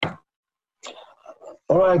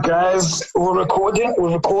All right, guys, we're recording.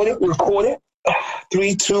 3,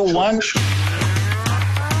 2, 1.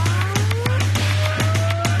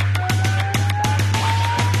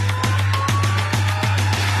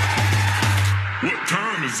 What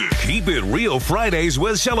time is it? Keep It Real Fridays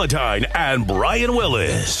with Celatine and Brian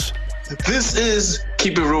Willis. This is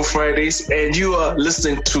Keep It Real Fridays, and you are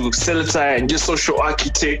listening to Celatine, your social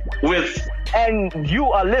architect with... And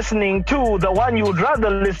you are listening to the one you would rather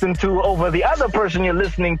listen to over the other person you're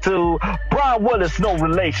listening to, Brian Willis, no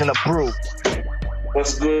relation approved.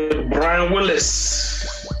 What's good, Brian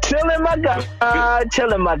Willis? Chilling, my guy.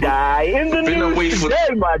 In the news today,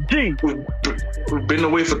 my G. We've been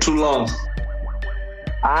away for too long.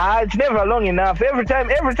 It's never long enough. Every time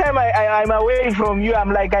I'm away from you,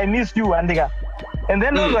 I'm like, I miss you, Andiga. And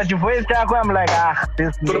then when you voice talk, I'm like,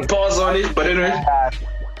 this. Put a pause on it, but anyway.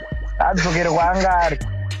 I'd forget one guy.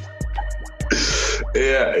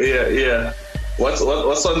 Yeah. What's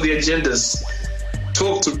on the agendas?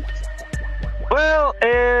 Talk to. Well,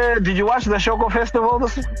 did you watch the Shoko Festival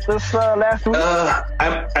this last week?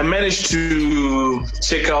 I managed to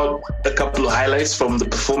check out a couple of highlights from the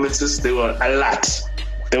performances. There were a lot,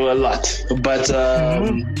 but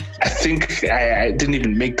I think I didn't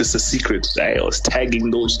even make this a secret. I was tagging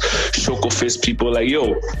those Shoko Fest people like,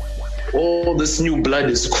 yo, all this new blood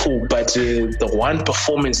is cool, but the one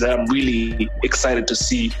performance that I'm really excited to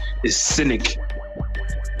see is Cynic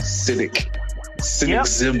Zim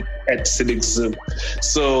at Cynic Zim.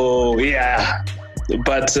 So yeah,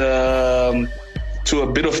 but to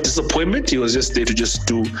a bit of disappointment, he was just there to just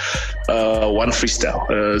do one freestyle,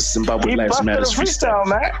 Zimbabwe Lives Matter freestyle,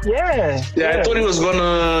 man. Yeah. I thought he was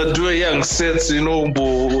gonna do a young set, teaser,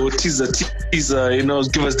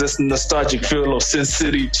 give us this nostalgic feel of Sin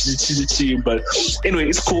City, but anyway,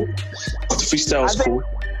 it's cool. The freestyle was cool.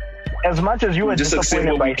 As much as you were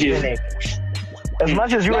disappointed by Cynic. As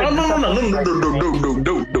much as you were No,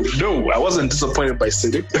 I wasn't disappointed by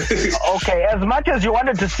Cynic. Okay, as much as you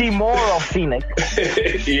wanted to see more of Cynic.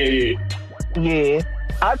 Yeah.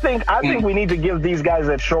 I think we need to give these guys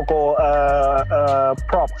at Shoko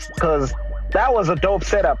props, because that was a dope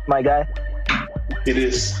setup, my guy. It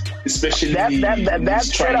is, especially that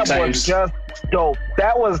setup was just dope.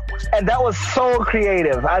 That was so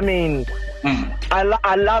creative. I mean,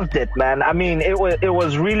 I loved it, man. I mean, it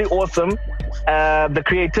was really awesome. The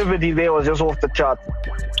creativity there was just off the charts.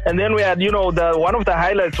 And then we had, one of the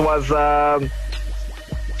highlights was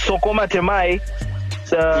Sokoma Temai,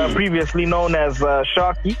 previously known as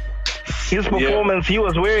Sharky. His performance, he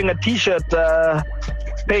was wearing a t-shirt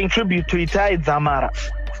paying tribute to Itai Zamara.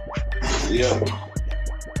 Yeah.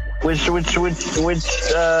 Which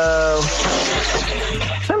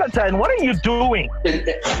Celatine, what are you doing?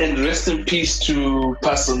 And rest in peace to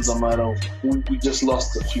Passon Zamara, who we just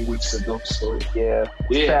lost a few weeks ago. So yeah.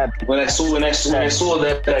 Sad. When I saw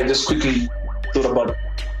that, I just quickly thought about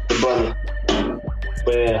the brother.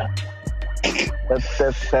 But yeah, that's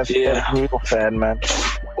real sad, man.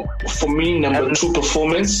 For me, number 2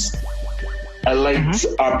 performance, I liked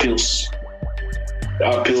Arpils.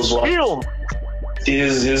 Arpils one.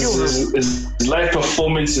 His live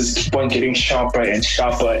performances keep on getting sharper and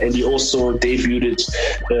sharper, and he also debuted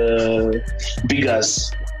Big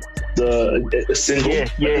As, the single.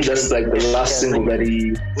 That's like the last single that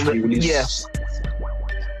he released.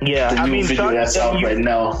 Yeah. The new video that's out right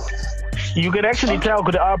now. You could actually tell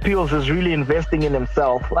that Arpils is really investing in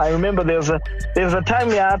himself. I remember there's a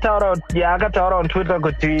time I got out on Twitter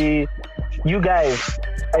to you guys.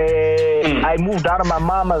 I moved out of my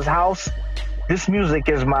mama's house. This music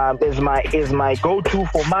is my go-to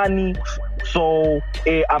for money. So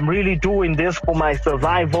I'm really doing this for my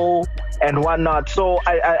survival and whatnot. So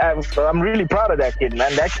I'm really proud of that kid,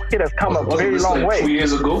 man. That kid has come a very long way. 2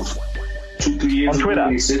 years ago? 2-3 years on Twitter.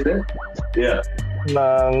 Ago he said that? Yeah.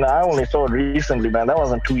 No, I only saw it recently, man. That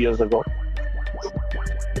wasn't 2 years ago.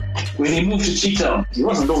 When he moved to Cheetown, he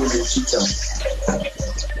wasn't always in Cheetown.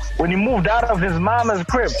 When he moved out of his mama's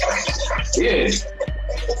crib. Yeah.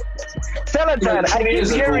 Celatine, I keep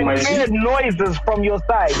hearing weird noises from your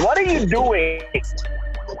side. What are you doing?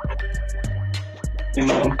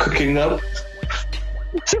 I'm cooking up.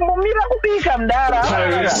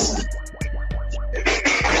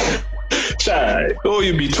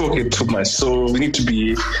 You be talking too much, so we need to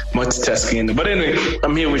be multitasking. But anyway,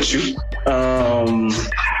 I'm here with you.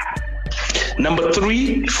 Number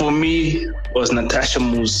 3 for me was Natasha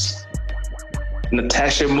Moose.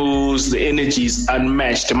 Natasha moves, the energy is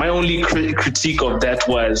unmatched. My only critique of that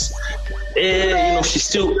was,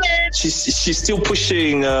 she's still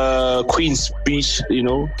pushing Queen's speech.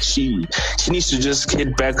 She needs to just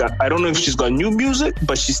get back. I don't know if she's got new music,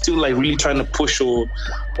 but she's still like really trying to push or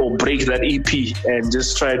break that EP and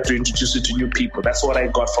just try to introduce it to new people. That's what I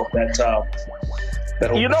got from that.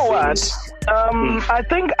 You know what? I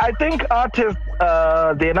think artists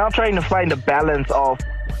they're now trying to find a balance of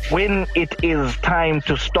when it is time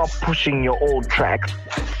to stop pushing your old tracks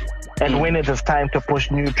and when it is time to push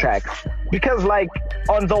new tracks. Because like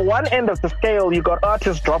on the one end of the scale, you got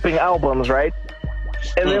artists dropping albums, right?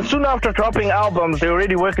 And then soon after dropping albums, they're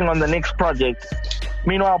already working on the next project.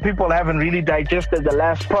 Meanwhile, people haven't really digested the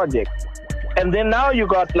last project. And then now you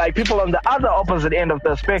got like people on the other opposite end of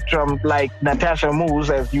the spectrum, like Natasha Moves,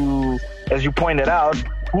 as you pointed out,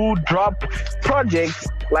 who dropped projects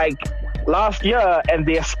like last year, and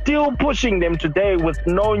they're still pushing them today with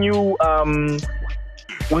no new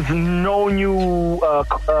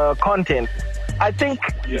content. I think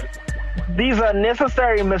these are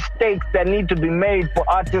necessary mistakes that need to be made for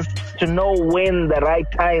artists to know when the right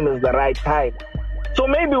time is the right time. So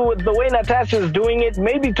maybe with the way Natasha is doing it,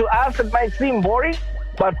 maybe to us it might seem boring,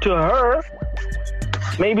 but to her,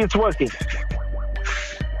 maybe it's working.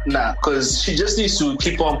 Nah, because she just needs to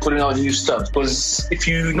keep on putting out new stuff. Because if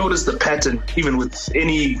you notice the pattern, even with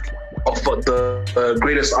any of the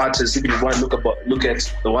greatest artists, even if you want to look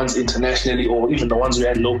at the ones internationally or even the ones we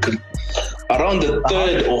had locally, around the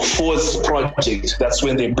third or fourth project, that's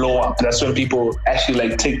when they blow up. That's when people actually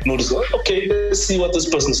like take notice. Okay, let's see what this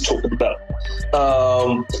person's talking about.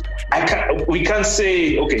 We can't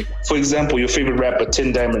say, okay, for example, your favorite rapper,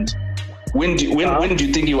 Ten Diamond. When do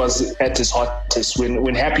you think he was at his hottest?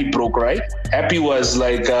 When Happy broke, right? Happy was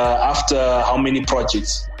like after how many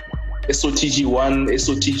projects? SOTG 1,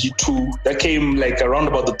 SOTG 2. That came like around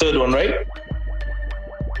about the third one, right?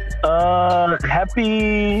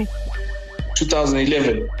 Happy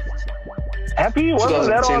 2011. Happy, wasn't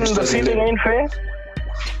that on The Feeling Ain't Fair?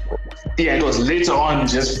 Yeah, it was later on,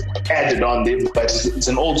 just added on there, but it's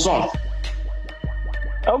an old song.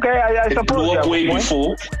 Okay, I suppose. It blew up way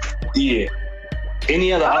before. Yeah.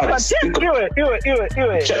 Any other artists?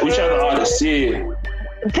 Which other artists? Yeah.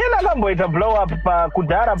 Tell Alambo to blow up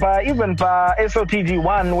Kudara, even SOTG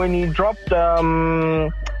 1 when he dropped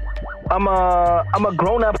I'm a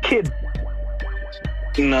grown-up kid.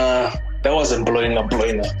 Nah, that wasn't blowing up.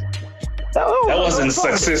 That wasn't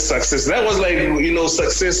success. That was like,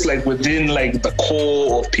 success like within like the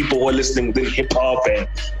core of people who are listening within hip hop and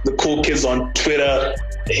the cool kids on Twitter.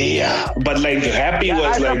 Yeah, but like Happy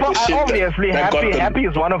was like the shit. Obviously, Happy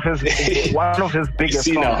is one of his biggest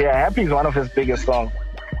songs. Now. Yeah, Happy is one of his biggest songs.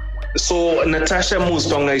 So Natasha Moves,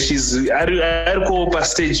 like she's I go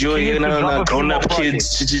past stage, grown up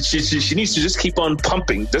kids. She needs to just keep on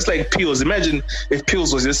pumping, just like Peels. Imagine if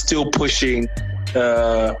Peels was just still pushing.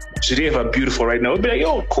 Geneva Beautiful right now. It'd be like,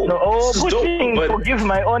 yo, cool. Pushing, dope, forgive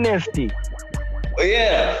my honesty.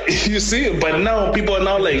 Yeah, you see, but now people are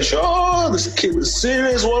now like, oh, this kid is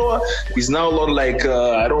serious. What? He's now on like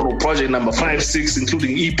I don't know, project number 5, 6,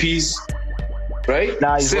 including EPs. Right?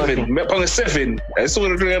 Nah, he's 7. On 7. I saw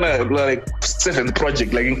like 7th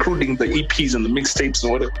project, like including the EPs and the mixtapes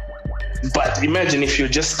and whatever. But imagine if you're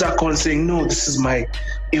just stuck on saying, no, this is my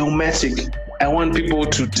Illmatic. I want people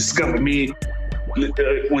to discover me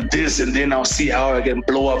with this, and then I'll see how I can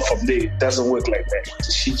blow up from there. It doesn't work like that.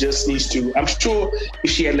 She just needs to. I'm sure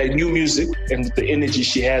if she had like new music and the energy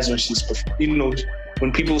she has when she's,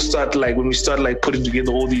 when people start like, when we start like putting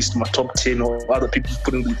together all these my top 10 or other people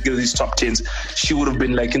putting together these top 10s, she would have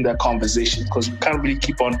been like in that conversation, because we can't really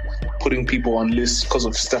keep on putting people on lists because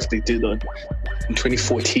of stuff they did in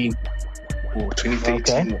 2014. Or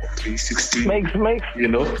 2013 or 2016. Makes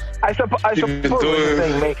I suppose what you're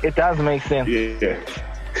saying, it does make sense. Yeah.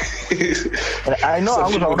 I know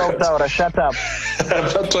I'm going to shut up. I'm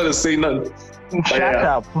not trying to say nothing. Shut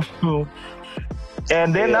up.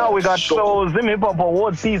 And then now we got so Zim Hip Hop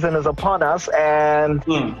Award season is upon us, and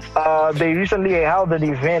they recently held an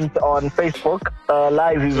event on Facebook, a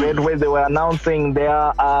live event where they were announcing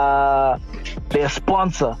their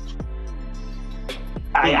sponsor.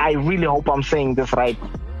 I really hope I'm saying this right.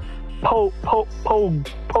 How do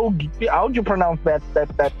you pronounce that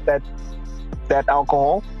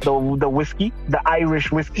alcohol? The whiskey, the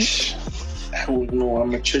Irish whiskey. I don't know.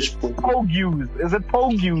 I'm a church boy. Pogues. Is it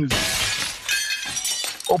Pogues?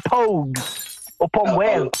 Or Pogue? Or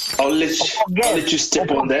Pogwell? I'll let you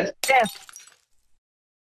step on that. Yes.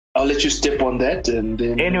 I'll let you step on that, and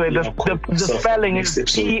then. Anyway, the spelling is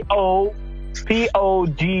Pogues,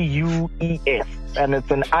 and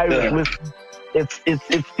it's an Irish whiskey. It's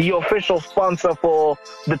the official sponsor for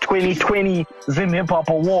the 2020 Zim Hip Hop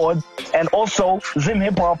Awards, and also Zim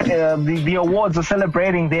Hip Hop. The awards are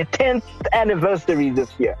celebrating their 10th anniversary this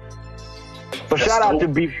year. So shout out to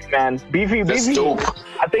Beefy, man. Beefy. Dope.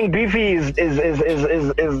 I think Beefy is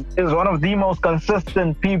one of the most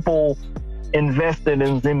consistent people invested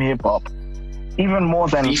in Zim Hip Hop, even more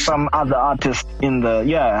than Beefy. some other artists in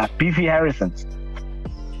the Beefy Harrison.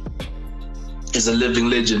 Is a living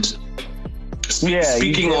legend.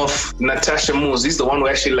 Speaking of Natasha Moores, he's the one who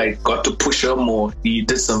actually like got to push her more. He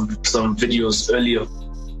did some videos earlier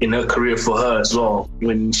in her career for her as well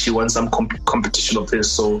when she won some competition of his.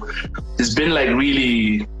 So it's been like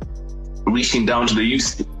really reaching down to the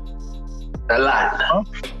youth a lot. Huh?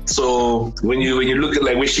 So when you look at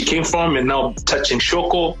like where she came from and now touching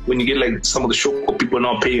Shoko, when you get like some of the Shoko people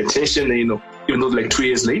now paying attention, and, even though like 2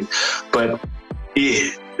 years late, but yeah,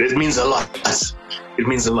 it means a lot. It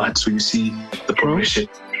means a lot when you see the progression.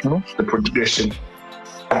 The progression.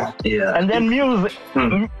 Yeah. And then music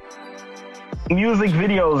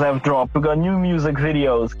videos have dropped. We got new music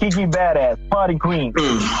videos. Kiki Badass, Party Queen.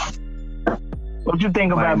 What you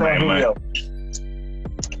think about that video?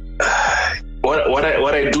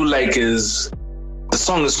 What I do like is the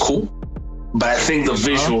song is cool, but I think the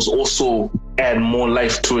visuals also add more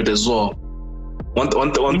life to it as well. One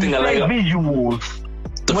thing I like visuals.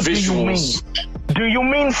 The what visuals. Do you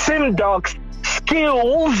mean SimDog's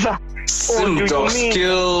skills? SimDog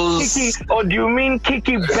skills. Or do you mean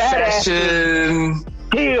Kiki Badass fashion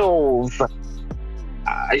skills?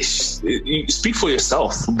 You speak for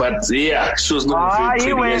yourself, but yeah, she was looking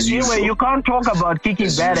very pretty as usual. You can't talk about Kiki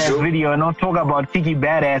Badass video and not talk about Kiki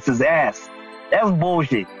Badass's ass. That's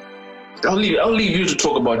bullshit. I'll leave you to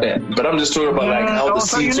talk about that, but I'm just talking about like how the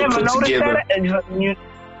scenes were put together.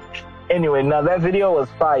 Anyway, now that video was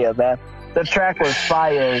fire, man. The track was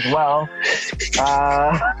fire as well.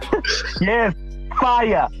 Yes,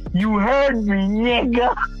 fire. You heard me,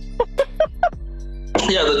 nigga.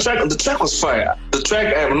 Yeah, the track was fire. The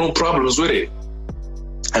track, I have no problems with it.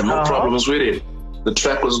 The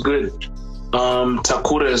track was good.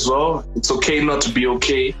 Takura as well. It's okay not to be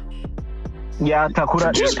okay. Yeah,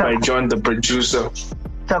 Takura. Produced by John, the producer.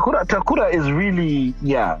 Takura is really,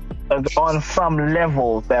 on some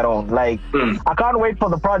levels that on. Like, I can't wait for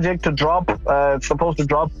the project to drop. It's supposed to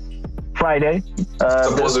drop Friday.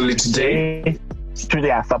 Supposedly today.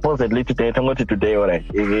 Supposedly today. I'm going to today, alright.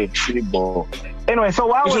 Anyway, so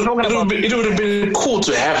while we're talking about... It would have been cool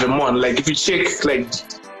to have him on. Like, if you check, like,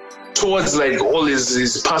 towards, like, all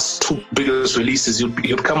his past 2 biggest releases,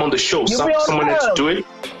 he'll come on the show. Someone had to do it.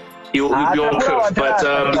 He'll be on curve. But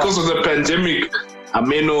because of the pandemic, I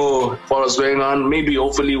may know what was going on. Maybe,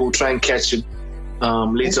 hopefully, we'll try and catch him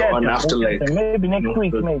later on after, like... Maybe next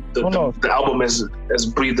week, maybe. Who knows? The album has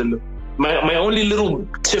breathed a little. My only little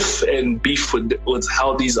tiff and beef with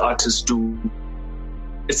how these artists do,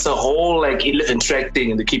 it's a whole like 11-track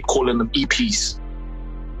thing, and they keep calling them EPs.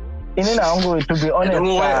 To be honest,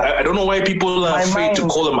 I don't know why people are afraid to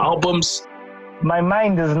call them albums. My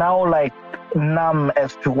mind is now like numb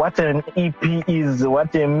as to what an EP is,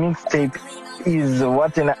 what a mixtape is,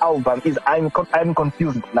 what an album is. I'm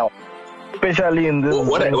confused now, especially in this.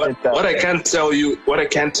 What I can tell you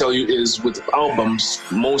is with albums,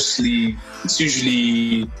 mostly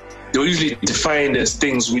they're usually defined as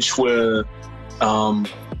things which were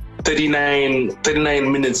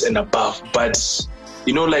 39 minutes and above. But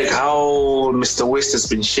you know, like how Mr. West has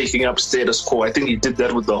been shaking up status quo. I think he did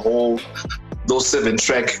that with those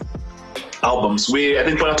 7-track albums. Where I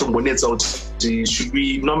think should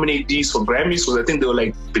we nominate these for Grammys? Because I think they were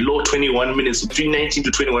like below 21 minutes, between 19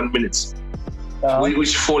 to 21 minutes.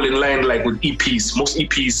 Which fall in line like with EPs. Most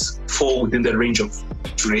EPs fall within that range of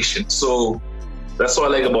duration. So that's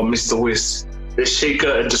what I like about Mr. West. A shaker,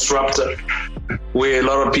 a disruptor, where a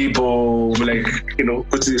lot of people like,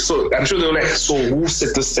 so I'm sure they're like, so who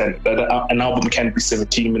set the standard that an album can't be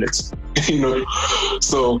 17 minutes?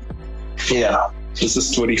 So yeah, this is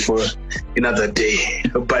story for another day.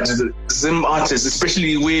 But the Zim artists,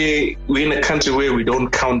 especially we're in a country where we don't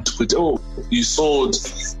count with, you sold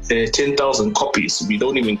 10,000 copies. We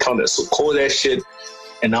don't even count that. So call that shit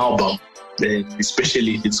an album,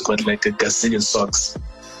 especially if it's got like a gazillion songs.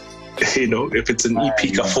 If it's an EP,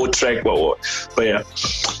 a 4-track, but yeah.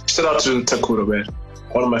 Shout out to Takura, man.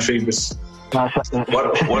 One of my favorites.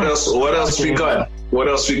 What else we got?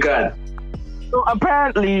 So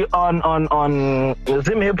apparently on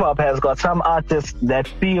Zim Hip Hop has got some artists that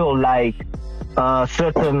feel like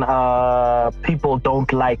certain people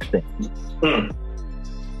don't like them.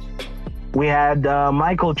 We had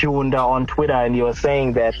Michael Chiwunda on Twitter, and he was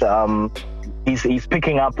saying that he's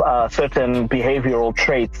picking up certain behavioral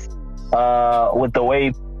traits with the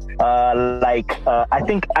way I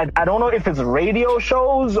think I don't know if it's radio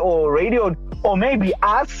shows or maybe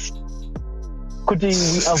us. Could we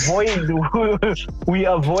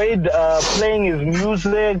avoid playing his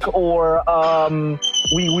music, or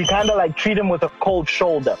we kind of like treat him with a cold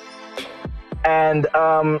shoulder? And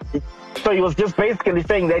so he was just basically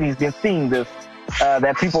saying that he's been seeing this,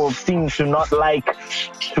 that people seem to not like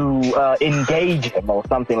to engage him or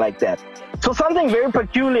something like that. So something very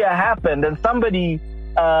peculiar happened, and somebody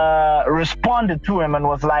responded to him and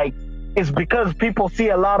was like, it's because people see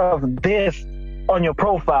a lot of this on your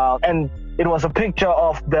profile. And it was a picture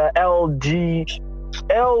of the LG,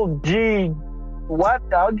 what's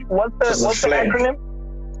the acronym?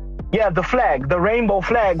 Yeah, the flag, the rainbow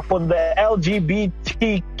flag for the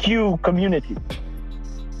LGBTQ community.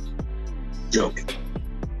 Joke.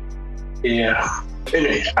 Yeah.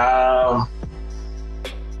 Anyway, I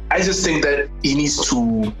just think that he needs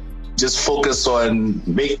to just focus on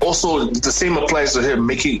also the same applies to him.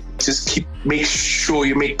 Make sure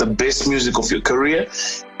you make the best music of your career,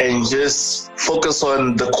 and just focus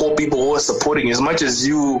on the core people who are supporting you. As much as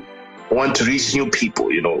you want to reach new people,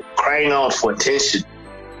 crying out for attention.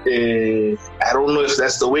 I don't know if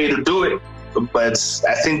that's the way to do it, but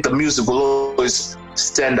I think the music will always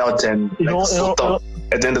stand out and at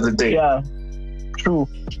the end of the day. Yeah, true.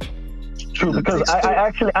 Because I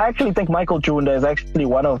actually think Michael Chunda is actually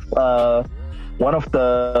one of the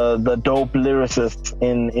dope lyricists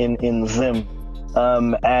in Zim,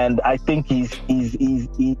 and I think he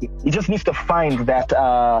just needs to find that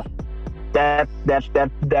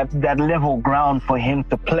level ground for him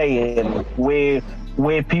to play in, where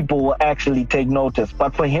people will actually take notice.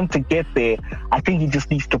 But for him to get there, I think he just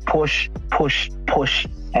needs to push,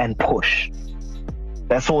 and push.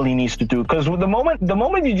 That's all he needs to do. Because the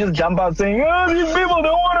moment you just jump out saying, these people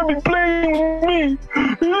don't want to be playing with me,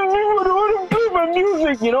 these people don't want to play my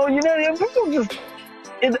music, people just.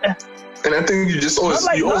 And I think you just always.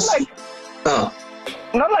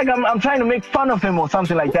 Not like I'm trying to make fun of him or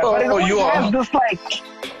something like that. But you are. Just like.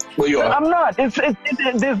 Well, you are. I'm not. There's this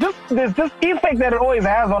effect that it always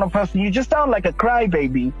has on a person. You just sound like a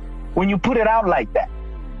crybaby when you put it out like that.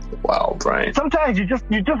 Wow, Brian. Sometimes you just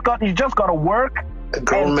got to work. A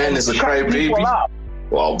grown man is a crybaby.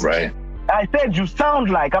 Wow, Brian. I said you sound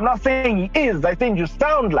like. I'm not saying he is. I think you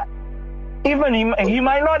sound like. Even he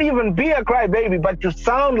might not even be a crybaby, but you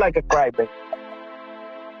sound like a crybaby.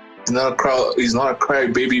 He's not a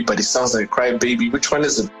crybaby, but he sounds like a crybaby. Which one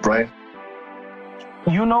is it, Brian?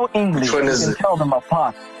 You know English. Which one is you can tell them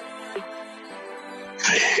apart.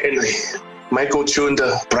 Anyway, Michael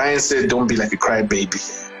Chunda, Brian said, "Don't be like a crybaby.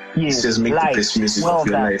 Yes, just make the best music of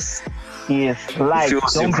your life." Yes, like. He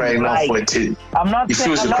feels you're crying out for attention. He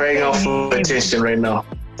feels you're crying out for attention right now.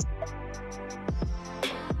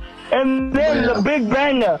 And then the big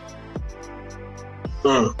banger.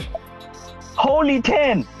 Holy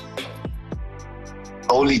 10.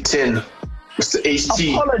 Holy 10. Mr.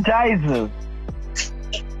 HT. Apologizes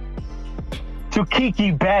to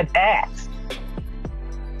Kiki Badass.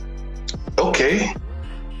 Okay.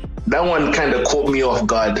 That one kind of caught me off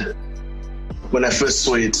guard when I first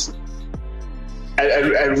saw it.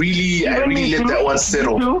 I really let that one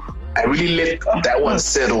settle. I really let that one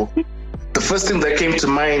settle. The first thing that came to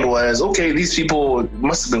mind was, okay, these people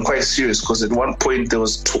must have been quite serious, because at one point there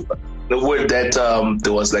was the word that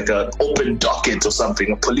there was like an open docket or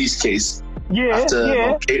something, a police case.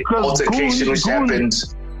 After altercation which happened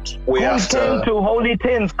way after. Came to Holy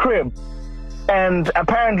 10's crib, and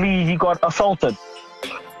apparently he got assaulted.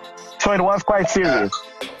 So it was quite serious.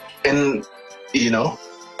 And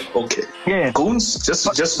okay. Yeah. Goons?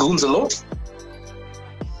 Just goons alone?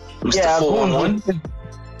 Mr. 411?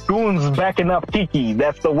 Goons backing up Kiki.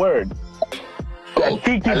 That's the word.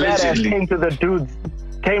 Kiki Badass came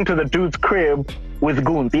to the dude's crib with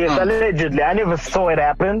goons. Yes, allegedly. I never saw it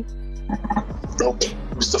happen. Okay.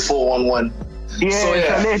 Mr. 411.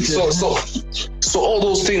 Yeah, so all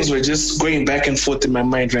those things were just going back and forth in my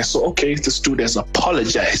mind, right? So okay, this dude has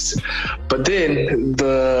apologized, but then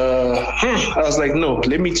I was like, no,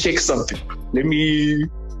 let me check something. Let me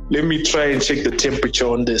try and check the temperature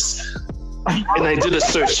on this, and I did a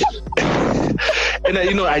search, and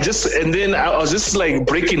I was just like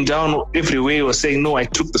breaking down every way he was saying. No, I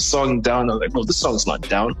took the song down. I was like, no, this song's not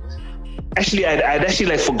down. Actually, I'd actually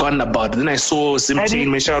like forgotten about it. Then I saw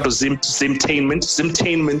Zimtainment. Shout out to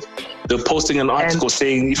Zimtainment. They're posting an article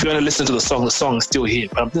saying, if you want to listen to the song is still here.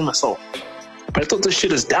 But I'm thinking myself, but I thought this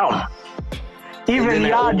shit is down. Even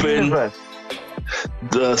Yard Universe.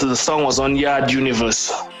 The song was on Yard Universe.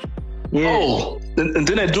 Yeah. Oh, And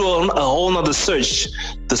then I do a whole nother search.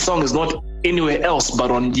 The song is not anywhere else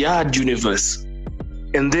but on Yard Universe.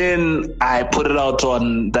 And then I put it out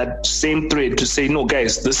on that same thread to say, no,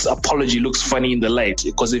 guys, this apology looks funny in the light.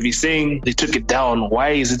 Because if he's saying they took it down, why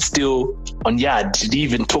is it still on Yard? Did he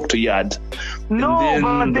even talk to Yard? No,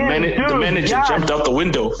 and then the manager Yard jumped out the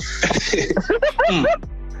window.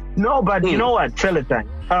 No, but you know what, Celatine?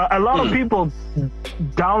 A lot of people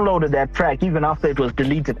downloaded that track even after it was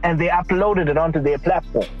deleted, and they uploaded it onto their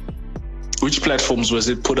platform. Which platforms was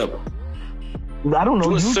it put up? I don't know.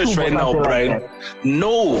 Do a YouTube search right now, like Brian. that.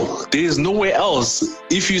 No, there's nowhere else.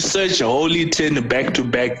 If you search Holy 10 back to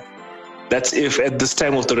back, that's if at this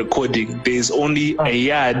time of the recording, there's only a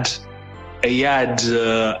yard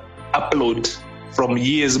upload from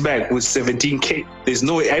years back with 17K. There's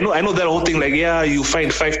no way. I know that whole thing. Like, yeah, you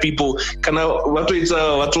find 5 people. What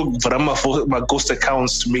Vrama for my ghost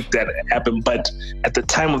accounts to make that happen. But at the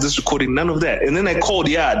time of this recording, none of that. And then I called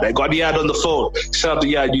Yard. I got Yard on the phone. Shout out to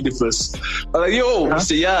Yard Universe. I'm like, yo,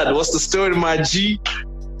 Mr. Yard, what's the story, my G?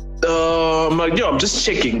 I'm like, yo, I'm just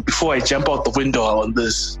checking before I jump out the window on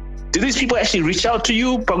this. Did these people actually reach out to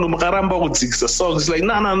you? Pango Makaramba with the songs. Like,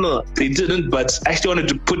 no, they didn't. But I actually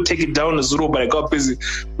wanted to take it down as well, but I got busy.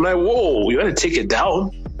 I'm like, whoa, you want to take it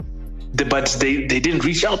down? But they didn't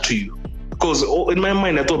reach out to you. Because in my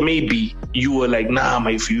mind, I thought maybe you were like, nah,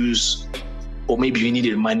 my views, or maybe you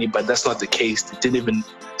needed money, but that's not the case. They didn't even.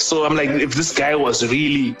 So I'm like, if this guy was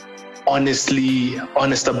really honest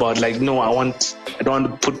about like, no, I don't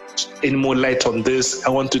want to put any more light on this. I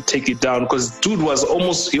want to take it down, because dude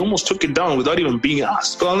he almost took it down without even being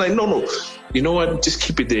asked. So I'm like, no, you know what? Just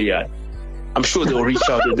keep it there, yeah. I'm sure they'll reach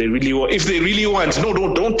out if they really want. If they really want, no,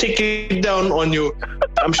 don't take it down on your.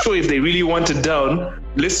 I'm sure if they really want it down,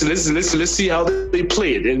 let's see how they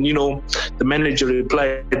play it. And the manager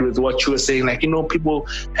replied with what you were saying, like, people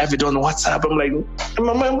have it on WhatsApp. I'm like,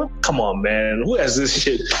 come on, man, who has this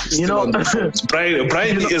shit still on the phone?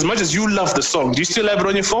 Brian, as much as you love the song, do you still have it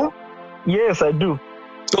on your phone? Yes, I do.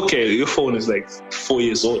 Okay, your phone is like 4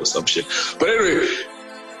 years old or some shit. But anyway.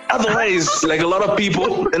 Otherwise, like a lot of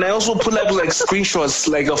people, and I also put up like screenshots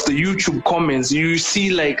like of the YouTube comments. You see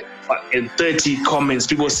like in 30 comments,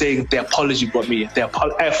 people saying the apology brought me.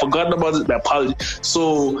 I forgot about it. The apology.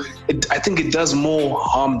 So I think it does more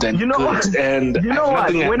harm than good. And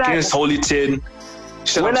nothing against Holy 10.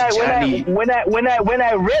 When I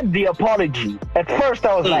read the apology, at first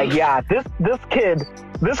I was like, yeah, this kid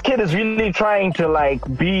is really trying to like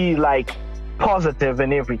be like positive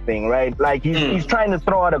and everything, right? Like he's trying to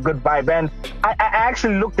throw out a good vibe, and I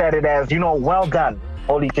actually looked at it as, well done,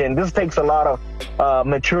 Holy 10. This takes a lot of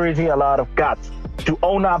maturity, a lot of guts to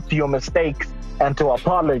own up to your mistakes and to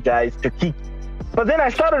apologize to Kiki. But then I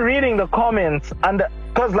started reading the comments, and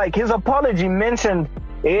because like his apology mentioned,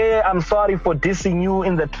 I'm sorry for dissing you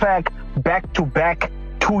in the track back to back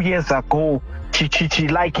 2 years ago, Chi.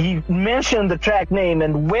 Like he mentioned the track name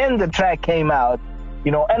and when the track came out.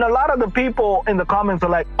 And a lot of the people in the comments are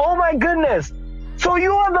like, oh my goodness, so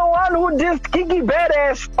you are the one who dissed Kiki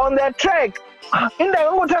Badass on that track.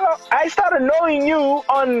 I started knowing you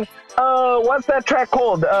on, what's that track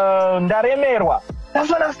called? Ndaremerwa. That's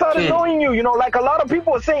when I started knowing you. Like a lot of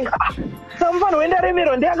people were saying, like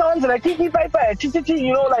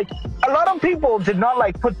a lot of people did not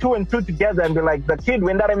like put 2 and 2 together and be like, the kid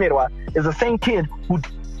Ndaremerwa is the same kid who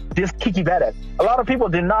this Kiki Badass. A lot of people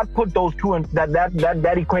did not put those two and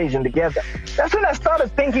that equation together. That's when I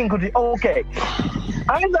started thinking, okay,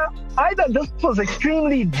 either this was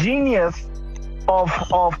extremely genius of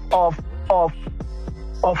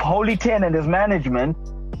Holy 10 and his management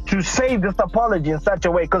to say this apology in such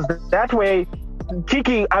a way, because that way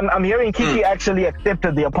Kiki, I'm hearing Kiki actually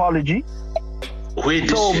accepted the apology.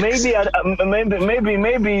 So maybe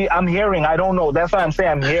I'm hearing. I don't know. That's why I'm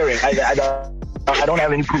saying I'm hearing. I don't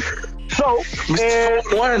have any proof. So,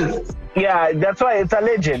 yeah, that's why it's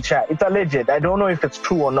alleged, chat. It's alleged. I don't know if it's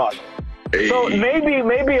true or not. Hey. So maybe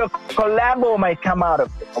a collabo might come out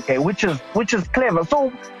of it, okay, which is clever.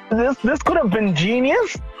 So this could have been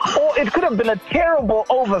genius, or it could have been a terrible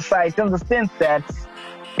oversight in the sense that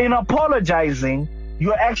in apologizing,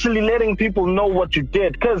 you're actually letting people know what you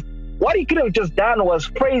did. Because what he could have just done was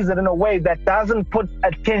phrase it in a way that doesn't put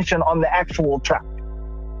attention on the actual track.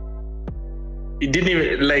 He didn't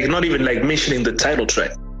even not even mentioning the title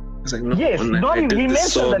track. Like, no, yes, not even. He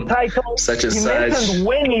mentioned the title. He mentioned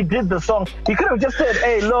when he did the song. He could have just said,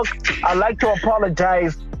 "Hey, look, I'd like to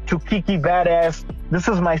apologize to Kiki Badass. This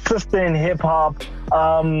is my sister in hip hop.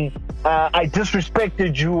 I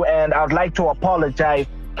disrespected you, and I'd like to apologize.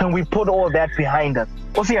 Can we put all that behind us?"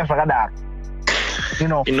 You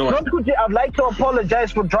know, what? I'd like to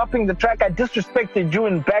apologize for dropping the track. I disrespected you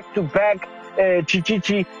in back-to-back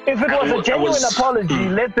Chichichi. If it was a genuine apology,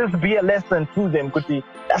 let this be a lesson to them, Kuti.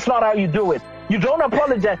 That's not how you do it. You don't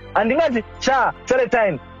apologize. And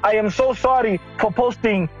I am so sorry for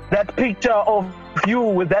posting that picture of you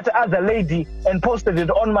with that other lady and posted it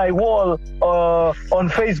on my wall on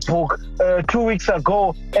Facebook 2 weeks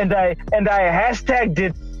ago, and I hashtagged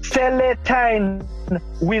it Celatine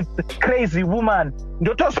with crazy woman.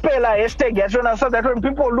 Don't spell hashtag so that when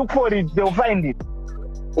people look for it, they'll find it.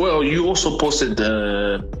 Well, you also posted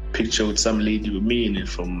the picture with some lady with me in it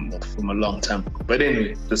from a long time ago. But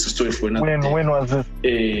anyway, that's a story for another day. When was this?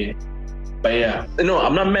 But yeah, no,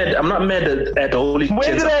 I'm not mad at Holy Chen's apology.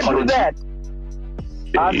 When did I do that?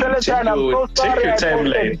 I'm so sorry I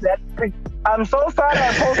posted that picture. I'm so sorry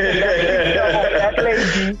I posted that picture of that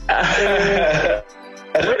lady.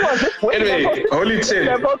 When was it? Anyway, Holy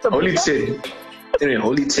Chen. Anyway,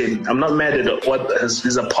 Holy Chen. I'm not mad at what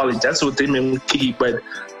his apology. That's what they mean with Kiki. But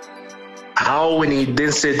how when he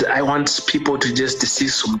then said, I want people to just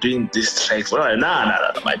desist from doing this track. Well,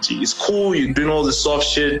 nah, my G. It's cool. You're doing all this soft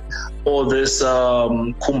shit, all this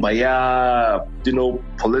kumbaya,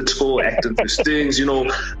 political activist things,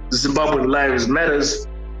 Zimbabwean lives matters.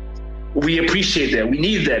 We appreciate that. We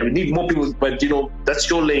need that. We need more people. But, that's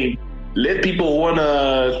your lane. Let people want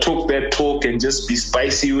to talk that talk and just be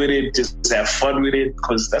spicy with it, just have fun with it,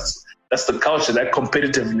 because that's the culture, that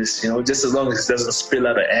competitiveness, just as long as it doesn't spill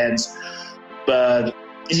out of hands. But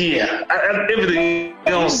yeah, everything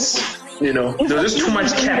else, there's just too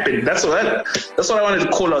much capping. That's what I wanted to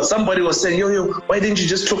call out. Somebody was saying, yo, why didn't you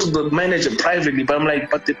just talk to the manager privately? But I'm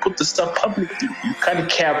like, but they put the stuff publicly. You can't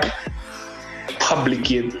cap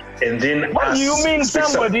publicly and then. What do you mean?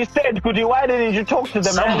 Somebody said, Kuti, why didn't you talk to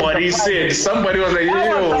the manager? Somebody was like,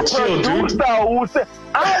 yo, chill, dude. Our producer.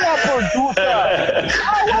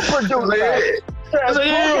 I was like,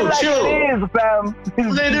 yo, chill.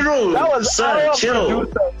 That was son, chill.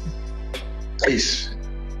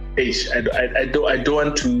 I don't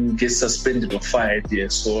want to get suspended or fired here,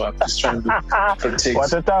 so I'm just trying to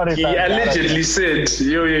protect. He allegedly said,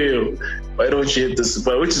 yo, why don't you hit this?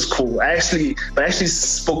 But which is cool. I actually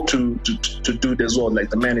spoke to dude as well, like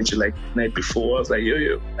the manager, like the night before. I was like,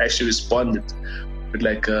 yo. I actually responded with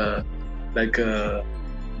like, yo,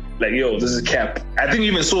 this is a cap. I think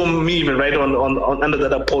you even saw me even right on under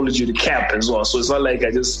that apology, the cap as well. So it's not like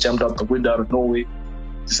I just jumped out the window out of nowhere.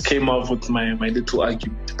 Just came off with my little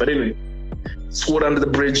argument. But anyway, sword under the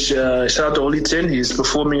bridge. Shout out to Holy Chen. He's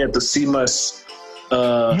performing at the CMAS. He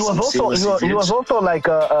was also like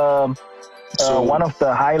one of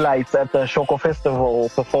the highlights at the Shoko Festival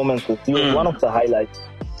performances. He was one of the highlights.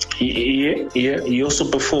 Yeah. He also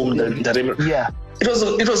performed that. Yeah. It was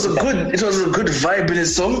a good vibe in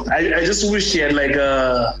his song. I just wish he had like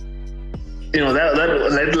that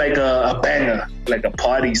like a banger, like a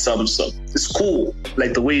party some stuff. It's cool,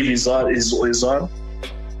 like the wave is on.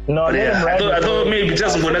 No, yeah, I thought maybe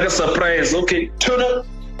just like a surprise. Okay, turn up,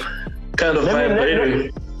 kind of vibe. But anyway,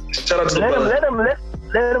 shout out to the brother.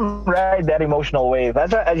 Let him ride that emotional wave.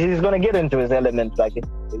 He's gonna get into his element,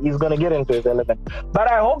 he's gonna get into his element.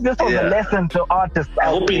 But I hope this was a lesson to artists. I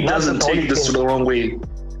hope he doesn't take this the wrong way.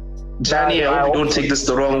 Johnny, I hope you don't take this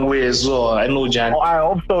the wrong way as well. I know, Johnny. I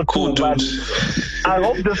hope so too. Cool dude. I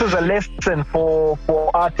hope this is a lesson for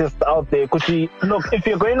artists out there. Look, if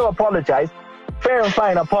you're going to apologize, fair and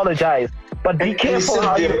fine, apologize. But be careful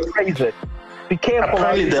how you phrase it. Be careful.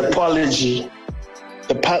 Apparently, the apology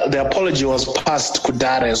was past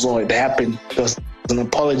Kudara as well. It happened. There was an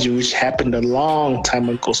apology which happened a long time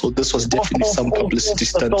ago. So this was definitely some publicity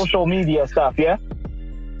stunt. Social media stuff, yeah?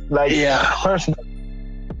 Personal.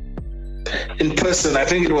 In person, I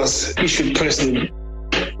think it was issued personally.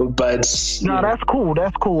 But no, that's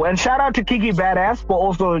cool. And shout out to Kiki Badass for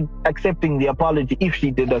also accepting the apology, if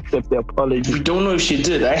she did accept the apology. We don't know if she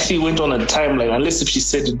did. I actually went on a timeline, unless if she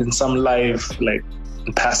said it in some live, like,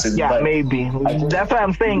 passing. Yeah, maybe. That's what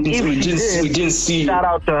I'm saying. We didn't see. Shout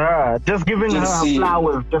out to her. Just giving her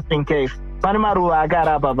flowers, just in case.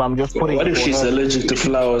 I'm just putting. What if she's allergic to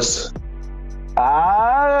flowers?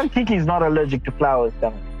 Kiki's not allergic to flowers,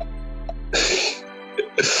 damn it.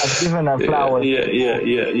 I've given her flowers.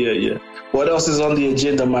 Yeah. What else is on the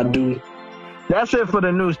agenda, my dude? That's it for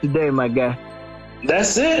the news today, my guy.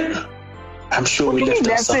 That's it? I'm sure we left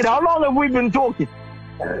out something. That's it. How long have we been talking?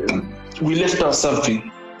 We left out something.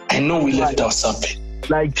 I know we left out something.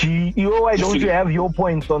 Like, why don't you have your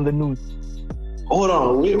points on the news? Hold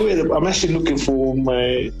on. Wait. I'm actually looking for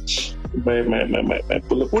my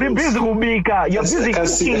bullet points. You're busy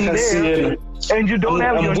cooking there, and you don't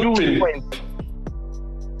have your news points.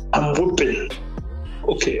 I'm whooping.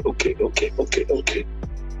 Okay.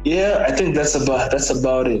 Yeah, I think that's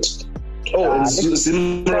about it. Oh, and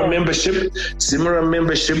Zimra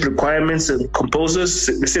membership requirements and composers.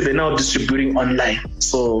 They say they're now distributing online,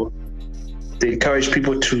 so they encourage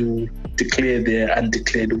people to declare their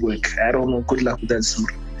undeclared work. I don't know. Good luck with that,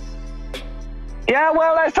 Zimra. Yeah,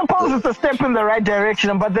 well, I suppose it's a step in the right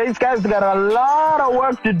direction, but these guys got a lot of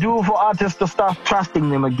work to do for artists to start trusting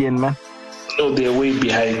them again, man. No, they're way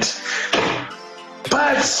behind.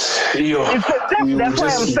 But that's why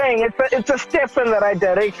I'm saying it's a step in the right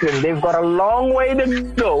direction. They've got a long way to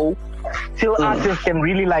go till artists can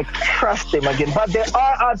really trust them again. But there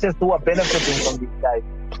are artists who are benefiting from these guys.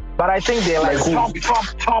 But I think they're top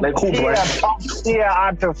tier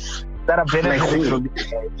artists that are benefiting from these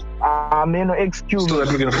guys. XQ. So that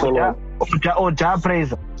we can follow. Ja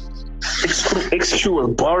Praiser. XQ were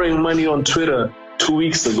borrowing money on Twitter 2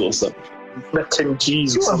 weeks ago, so. Not 10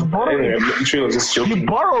 G's or something. Anyway, I'm sure I was just joking. You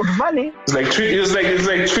borrowed money. It's like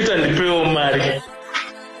Twitter and the bill money.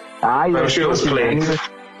 I'm sure it was playing. So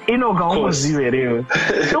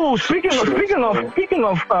speaking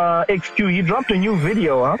of XQ, he dropped a new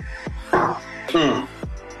video, huh?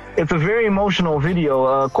 It's a very emotional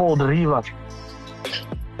video called Riva.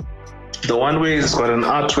 The one where he's got an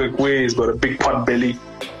artwork where he's got a big pot belly.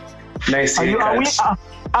 Nice haircut.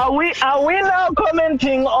 Are we now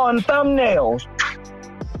commenting on thumbnails?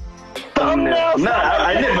 Thumbnails? Nah,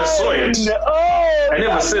 I never saw it. I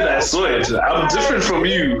never said I saw it. I'm different from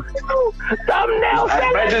you. Thumbnails.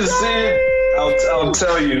 I might just see it. I'll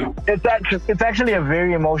tell you. It's actually a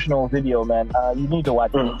very emotional video, man. You need to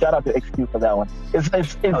watch it. Shout out to XQ for that one. It's got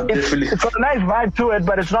a nice vibe to it,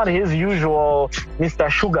 but it's not his usual Mr.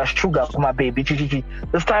 Sugar for my baby.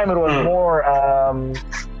 This time it was more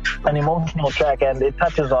an emotional track, and it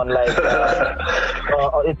touches on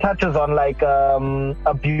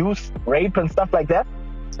abuse, rape, and stuff like that.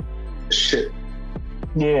 Shit.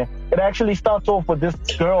 Yeah, it actually starts off with this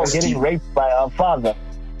girl getting raped by her father.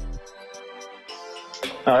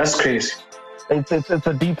 Oh, that's crazy. It's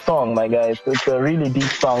a deep song, my guys. It's a really deep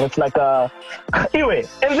song. It's like a anyway.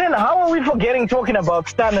 And then how are we forgetting talking about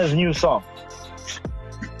Stunna's new song?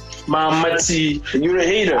 Mamati, you're a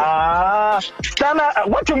hater. Stunna,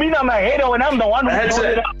 what you mean I'm a hater when I'm the one who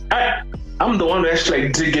I'm the one who actually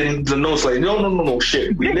digging the notes no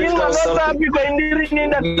shit. We left out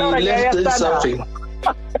something.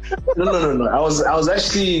 No. I was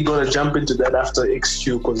actually gonna jump into that after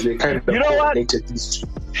XQ because they kind of coordinated these two.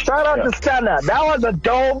 Shout out to Stunna. That was a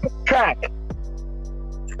dope track.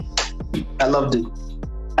 I loved it.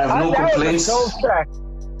 I have no complaints. Was a dope track.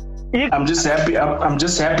 I'm just happy. I'm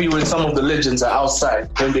just happy when some of the legends are outside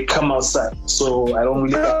when they come outside. So I don't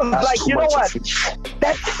really ask too much of it.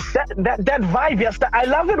 That vibe, yes. I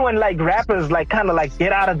love it when rappers kind of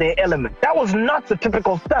get out of their element. That was not the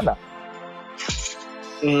typical Stunna.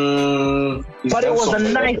 But it was a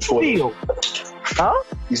nice feel. Huh?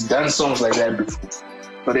 He's done songs like that before.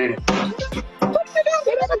 But then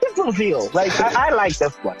it had a different feel. I like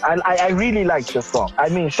this one. I really like this song. I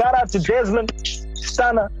mean, shout out to Desmond,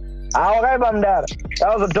 Stunna. That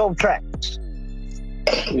was a dope track.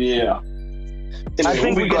 Yeah. Anyway, I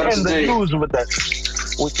think we can end the news with that.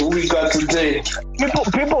 Who we got today?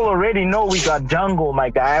 People already know we got Jungle, my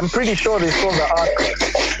guy. I'm pretty sure they saw the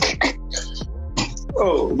article.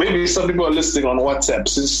 Oh, maybe some people are listening on WhatsApp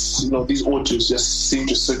since these audios just seem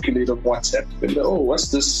to circulate on WhatsApp. And what's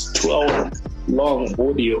this 12 long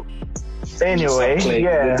audio? Anyway,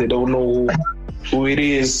 yeah. They don't know who it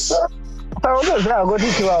is. Go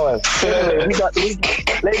to 2 hours. Anyway,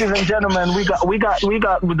 ladies and gentlemen, we got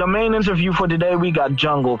with the main interview for today. We got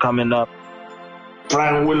Jungle coming up.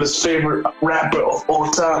 Brian Willis' favorite rapper of all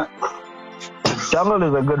time. Jungle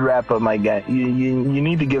is a good rapper, my guy. You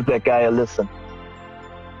need to give that guy a listen.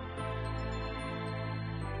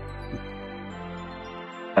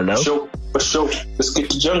 Hello? For sure. Let's get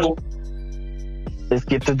to Jungle.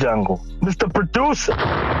 Mr. Producer.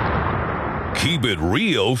 Keep It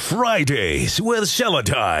Real Fridays with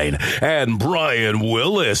Celatine and Brian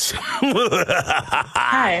Willis.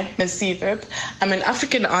 Hi, Ms. Severb. I'm an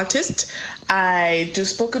African artist. I do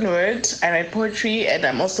spoken word, I write poetry, and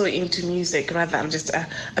I'm also into music. Rather, I'm just a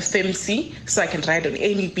femc, so I can write on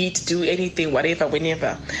any beat, do anything, whatever,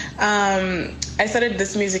 whenever. I started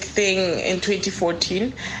this music thing in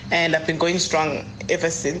 2014, and I've been going strong ever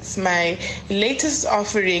since. My latest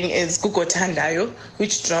offering is Gugo Tandayo,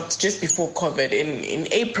 which dropped just before COVID in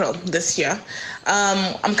April this year.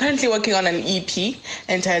 I'm currently working on an EP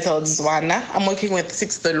entitled Zwana. I'm working with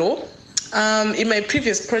Six the Law. In my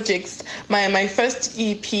previous projects, my first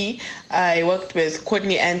EP, I worked with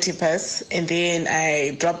Courtney Antipas, and then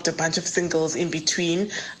I dropped a bunch of singles in between.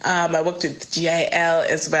 I worked with GIL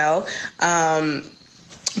as well.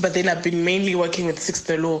 But then I've been mainly working with Six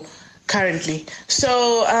the Law currently.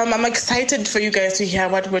 So I'm excited for you guys to hear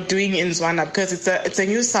what we're doing in Zwana, because it's a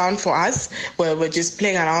new sound for us, where we're just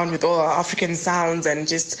playing around with all our African sounds and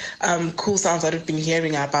just cool sounds that we've been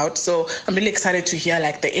hearing about. So I'm really excited to hear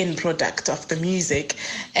like the end product of the music.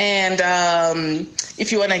 And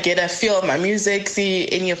if you want to get a feel of my music, see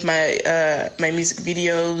any of my music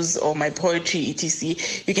videos or my poetry, etc.,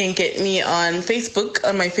 you can get me on Facebook.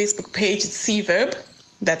 On my Facebook page, it's Cverb.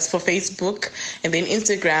 That's for Facebook. And then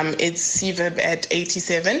Instagram, it's Cverb at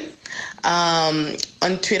 87. On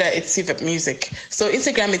Twitter, it's Cverb Music. So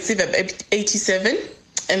Instagram, it's Cverb 87.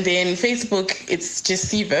 And then Facebook, it's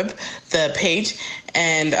just Cverb, the page.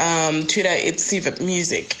 And Twitter, it's Cverb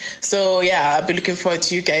Music. So yeah, I'll be looking forward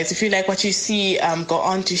to you guys. If you like what you see, go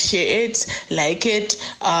on to share it, like it,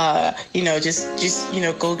 just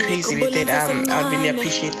go crazy with it. I really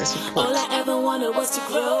appreciate the support. All I ever wanted was to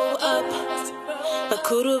grow up.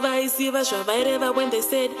 Bakuru vaisiva shavaireva when they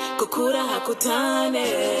said Kukura Hakutane.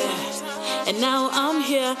 And now I'm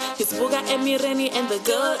here, his buga emireni, and the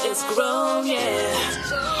girl is grown,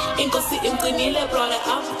 yeah. Inkosi imqinile brought her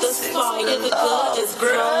up this far, yeah, the girl is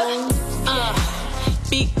grown.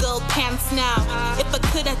 Big girl pants now. If I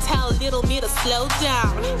could, I tell little me to slow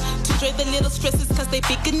down. To dread the little stresses cause they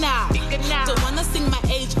bigger now. Don't wanna sing my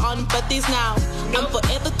age on birthdays now. I'm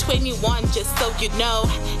forever 21, just so you know.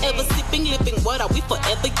 Ever sipping, living water, we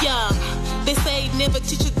forever young. They say never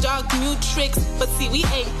teach a dog new tricks, but see we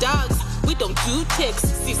ain't dogs, we don't do ticks.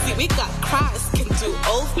 See we got cries, can do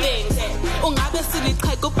old things. Ungabe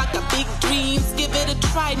go back to big dreams. Give it a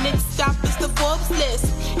try, next stop is the Forbes list.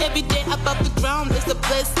 Every day above the ground is a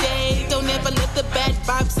blessed day. Don't ever let the bad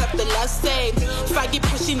vibes have the last say. Fagi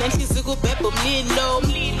pushing and she's a good pepper low.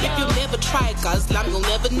 If you never try Gazlam, you'll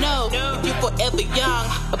never know. If you're forever young,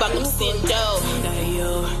 about them sindo.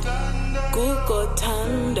 Gugo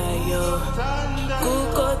tanda yo,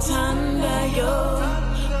 Gugo tanda yo,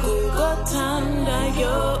 Gugo tanda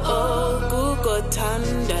yo, oh, Gugo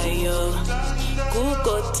tanda yo,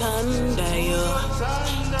 Gugo tanda yo,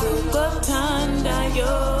 Gugo tanda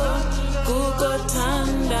yo, Gugo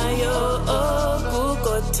tanda yo, oh,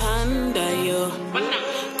 Gugo tanda yo,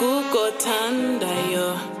 Gugo tanda yo,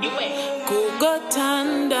 Gugo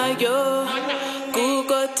tanda yo,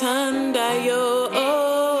 Gugo tanda yo, oh.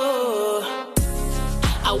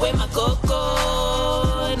 I wear my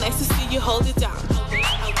go-go, nice to see you hold it down.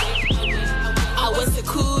 I wear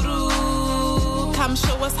Sekuru, come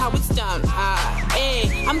show us how it's done.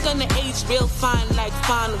 I'm gonna age real fine like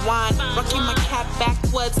fine wine. Rocking my cap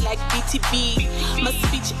backwards like BTB. My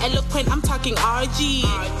speech eloquent, I'm talking RG.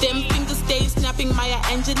 Them fingers stay snapping Maya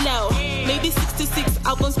Angelou. Maybe 66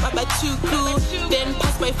 albums by Tuku. Then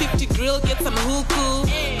pass by 50 grill, get some huku.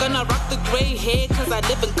 Gonna rock the grey hair cause I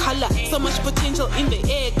live in color. So much potential in the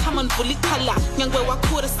air, come on fully color. Nyangwe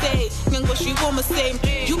wakura say, Nyangwe Shigoma say.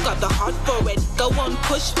 You got the heart for it, go on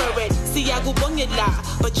push for it. See I go bongela,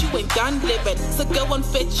 but you ain't done living. So go on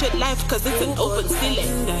fetch your life cause it's an open ceiling.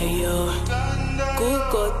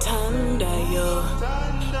 Gugo tanda yo,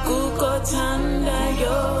 Gugo tanda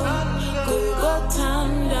yo, Gugo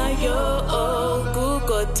tanda yo, oh,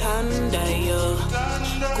 Gugo tanda yo,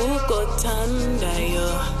 Gugo tanda yo,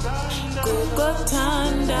 Gugo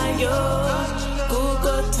tanda yo,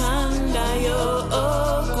 Gugo tanda yo,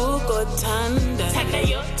 oh, Gugo tanda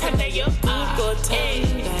yo, tanda yo, Gugo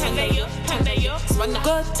tanda yo, tanda yo,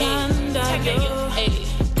 Gugo tanda yo,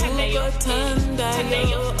 tanda yo, tanda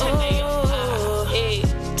yo, oh,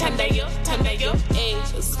 tanda yo,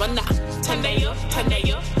 Zwana, tanda yo, tanda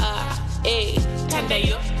yo, tanda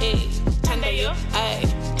yo,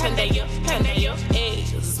 tanda yo,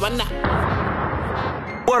 Zwana.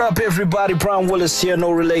 What up, everybody? Brown Willis here,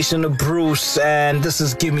 no relation to Bruce, and this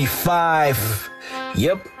is Give Me 5.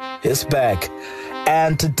 Yep, it's back.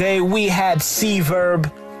 And today we had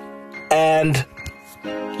Cverb, and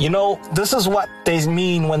you know, this is what they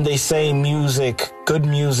mean when they say music, good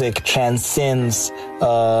music transcends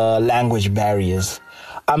language barriers.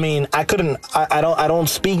 I mean, I don't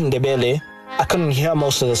speak Ndebele. I couldn't hear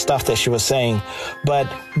most of the stuff that she was saying, but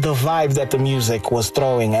the vibe that the music was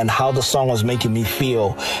throwing and how the song was making me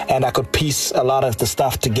feel, and I could piece a lot of the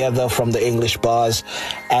stuff together from the English bars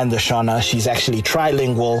and the Shona. She's actually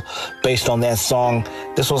trilingual based on that song.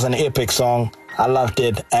 This was an epic song. I loved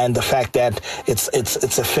it, and the fact that it's a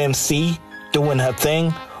FMC doing her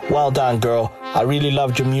thing. Well done, girl. I really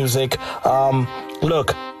loved your music.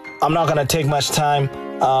 Look, I'm not gonna take much time.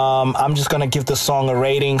 I'm just gonna give the song a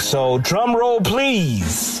rating. So drum roll,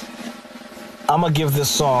 please. I'm gonna give this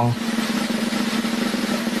song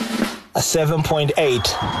a 7.8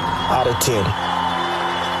 out of 10.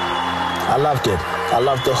 I loved it. I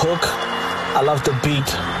loved the hook. I loved the beat.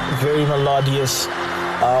 Very melodious.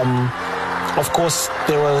 Of course,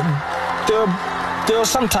 there were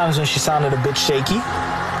some times when she sounded a bit shaky,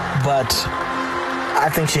 but I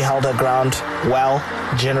think she held her ground well,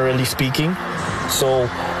 generally speaking. So,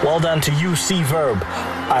 well done to you, C-Verb.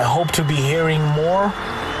 I hope to be hearing more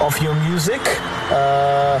of your music.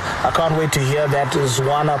 I can't wait to hear that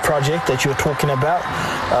Zwana project that you're talking about.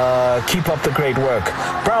 Keep up the great work.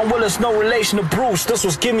 Brown Willis, no relation to Bruce. This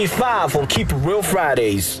was Gimme 5 on Keep It Real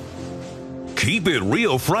Fridays. Keep It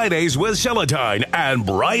Real Fridays with Celatine and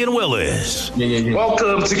Brian Willis.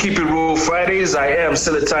 Welcome to Keep It Real Fridays. I am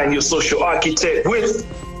Celatine, your social architect with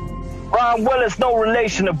Brian Willis, no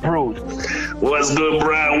relation to Bruce. What's good,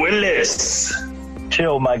 Brian Willis?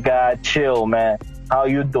 Chill, my guy. Chill, man. How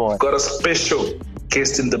you doing? Got a special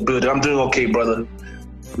guest in the building. I'm doing okay, brother.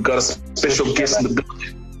 We got a special guest in the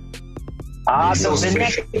building. The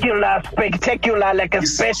vernacular, spectacular, like a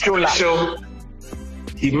special.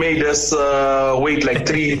 He made us wait like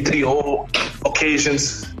three whole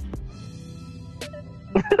occasions.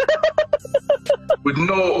 With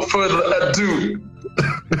no further ado,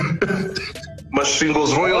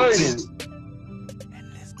 Masvingo's royalty.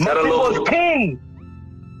 Masvingo's king.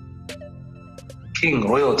 King,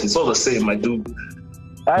 royalty, it's all the same, my dude.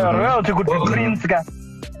 Royalty could be prince, guy.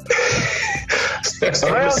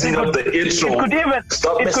 Stop messing up the intro.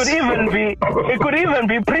 It could even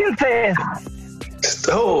be princess.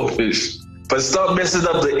 Oh, fish. But stop messing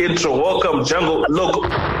up the intro. Welcome, Jungle Loco.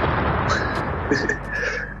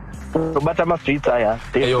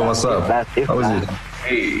 Hey, yo, what's up? How is it?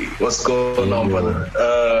 Hey, what's going on, brother?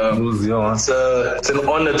 It's an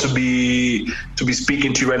honor to be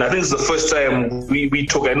speaking to you right now. I think it's the first time we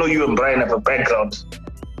talk. I know you and Brian have a background,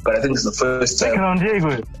 but I think it's the first time.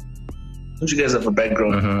 Don't you guys have a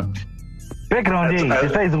background? Background, Jungle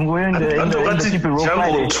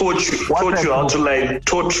taught you how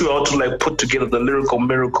to put together the lyrical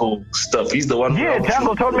miracle stuff. He's the one. Yeah,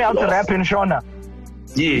 Jungle taught me how to rap in Shona.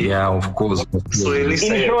 Yeah, of course. So at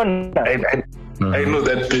least I know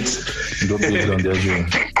that bit.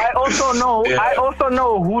 I also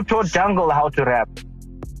know who taught Jungle how to rap.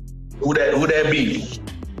 Who that be?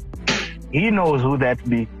 He knows who that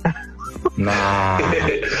be. Nah.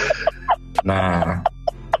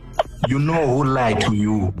 You know who lied to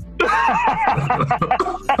you.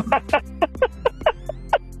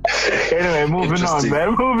 Anyway, moving on,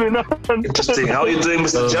 man. Moving on. Interesting. How are you doing,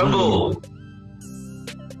 Mr. Jungle?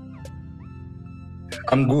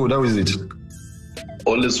 I'm good. How is it?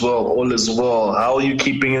 All is well. All is well. How are you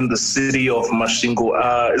keeping in the city of Masvingo?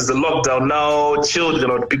 Is the lockdown now chilled? You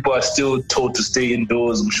know, people are still told to stay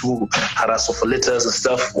indoors. I'm sure harass for letters and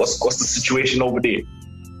stuff. What's the situation over there?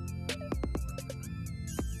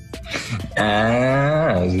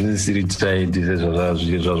 City tight. This is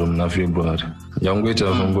February. Young wait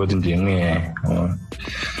from what in the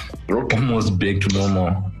almost back to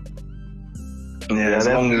normal. Yeah,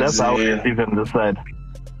 that's how we even decide.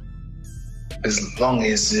 As long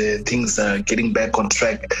as things are getting back on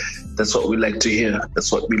track, that's what we like to hear.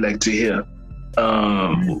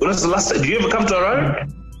 When was the last time? Do you ever come to Harare?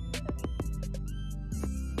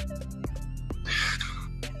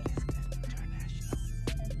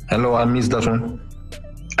 Hello, I missed that one.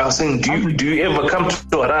 I was saying, do you ever come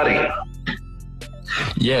to Harare?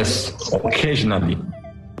 Yes, occasionally.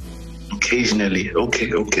 Occasionally, okay.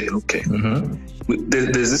 Mm-hmm.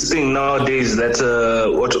 There's this thing nowadays that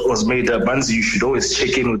what was made Banzi, you should always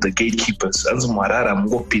check in with the gatekeepers.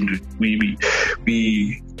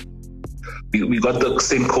 We got the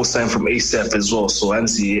same cosign from ASAP as well. So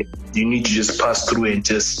Anzi, you need to just pass through and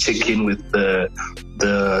just check in with the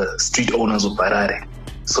street owners of Harare,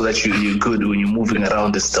 so that you're good when you're moving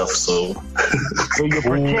around and stuff. So you're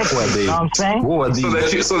protected. You know what I'm saying? Who are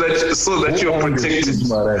these? So that you're protected.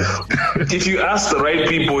 If you ask the right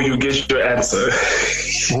people, you get your answer.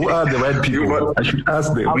 Who are the right people? I should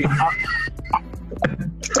ask them.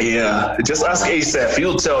 Yeah, just ask ASAP.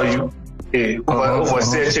 He'll tell you. You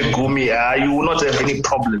will not have any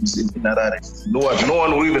problems in Harare. No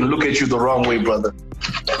one will even look at you the wrong way, brother.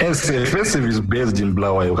 SF is based in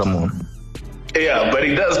Bulawayo. Come on. Yeah, but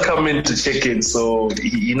he does come in to check in, so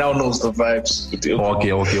he now knows the vibes.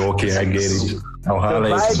 Okay. I get it. This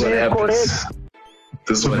is what happens.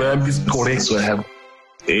 This is what happens.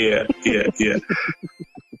 Yeah.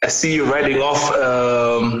 I see you writing off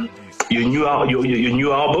your new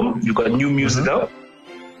album. You got new music out.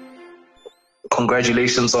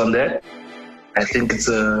 congratulations on that. I think it's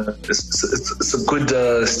a good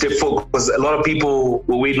step forward because a lot of people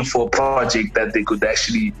were waiting for a project that they could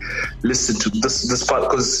actually listen to this part.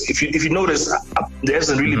 Because if you notice, there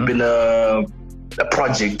hasn't really been a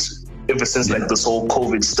project ever since like this whole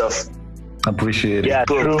COVID stuff. Appreciate it. Yeah,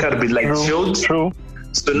 People kind of be like chilled. True.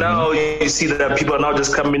 So now you see that people are now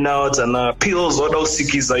just coming out and Pills, all those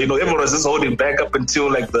sickies, everyone was just holding back up until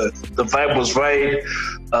like the vibe was right.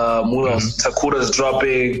 Who else? Takura's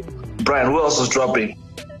dropping. Brian, who else was dropping?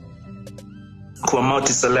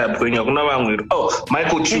 Multi celeb. Oh,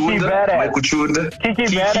 Michael Chunda. Kiki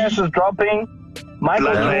Badass is dropping.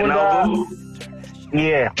 Michael Chunda.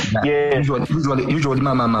 Yeah. Usually,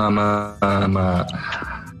 mama,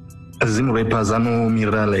 Zim rappers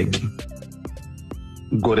anomira like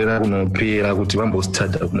gorera kunopera kuti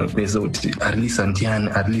vambostada kunopesa kuti arilisa ndiani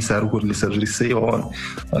arilisa ari kurilisa zvirisei on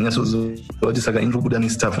vanyasozoti saka inobuda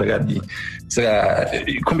nestuff rakadi saka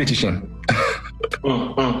competition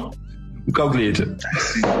calculate.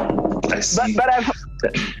 But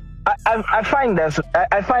I find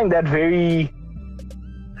that very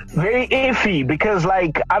very iffy because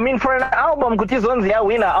like I mean for an album Kutizonzia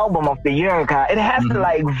winner album of the year it has to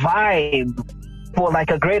like vibe for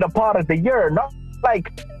like a greater part of the year, not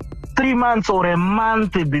like 3 months or a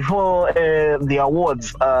month before the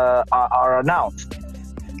awards are announced.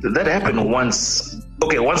 That happened once.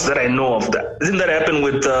 Okay, once that I know of. That didn't that happen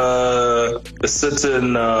with a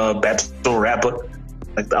certain battle rapper?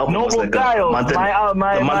 Like the album was like a month and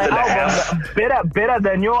a half. Better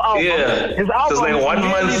than your album. Yeah, his album it was like 1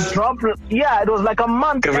 month. Dropped, yeah, it was like a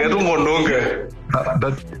month. But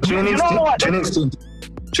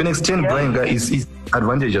to an extent, Brian is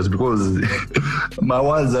advantageous because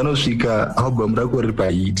mawanza anosvika album rako riri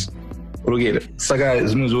pahit. Saka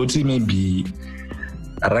zvinozoti maybe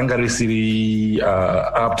ranga risiri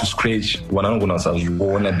up to scratch vanogona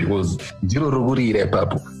kusazviona because ndiro rokurira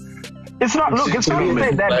ipapo. It's not. Look, it's not to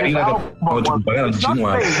say that his album was. It's not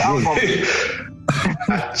to say his album.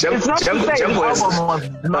 It's not to say his album was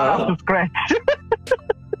not up to scratch.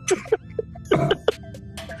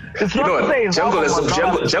 It's not to say his album was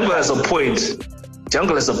not. Jungle has a point.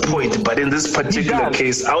 Jungle has a point, but in this particular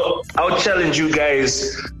case, I'll challenge you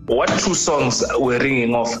guys. What 2 songs were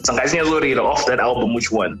ringing off? Off that album,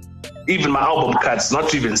 which one? Even my album cuts, not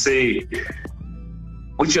to even say.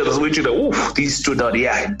 Which are these stood out.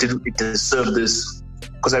 Yeah, it deserved this.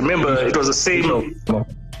 Because I remember it was the same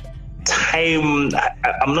time.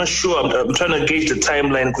 I'm not sure. I'm trying to gauge the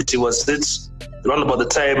timeline. Which was it around about the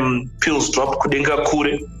time Pills dropped Kudenga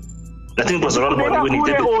Kure. I think it was around about when he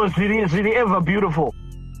did it. Or Ziri Ever Beautiful.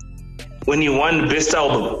 When he won Best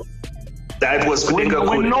Album. That was Kudenga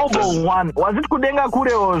Kure. When Noble won. Was it Kudenga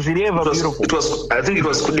Kure or Ziri Ever Beautiful? I think it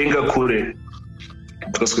was Kudenga Kure.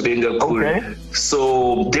 Okay.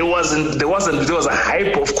 So there was a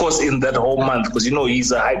hype, of course, in that whole month because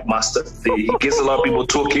he's a hype master. He gets a lot of people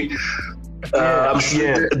talking. I'm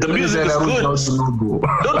sure the music is good. No.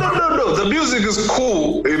 The music is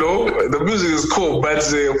cool. The music is cool, but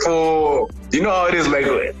for how it is like.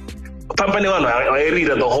 I read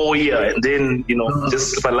it the whole year, and then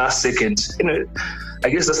just for last second. I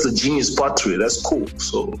guess that's the genius part to it. That's cool.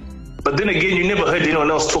 So. But then again, you never heard anyone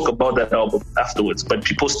else talk about that album afterwards. But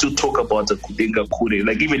people still talk about the Kudenga Kure.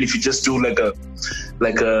 Like even if you just do like a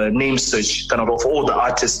name search, kind of all the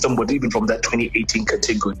artists, but even from that 2018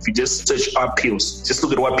 category, if you just search RPOs, just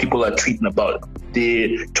look at what people are tweeting about.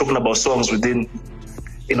 They're talking about songs within,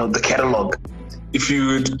 the catalog. If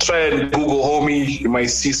you try and Google Homie, you might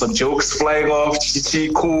see some jokes flying off. Chichi,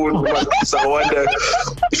 cool. So I wonder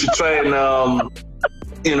if you try and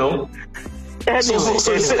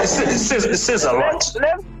So it says a lot.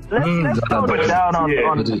 Let's slow it down on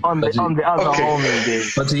the other homie day.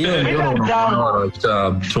 But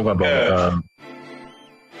talk about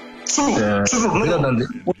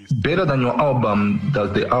better than your album.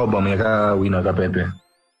 Does the album win Pepe?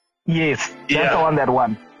 Yes, that's the one that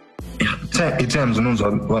won. At times,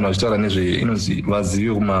 vanachitaura nezve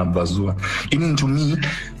vazive kumabhazuva. Even to me,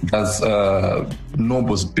 that's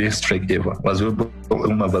Noble's best track ever. Vazive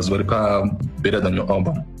kumabhazuva ripa better than your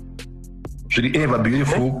album. Really ever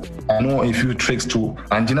beautiful. I know a few tracks too.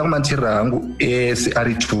 Andina kumatira hangu ese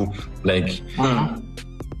ari too like.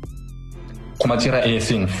 Kumatira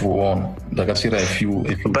ese for on. Ndakatira a few.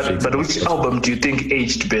 But which album do you think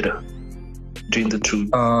aged better between the two?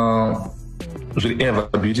 Really ever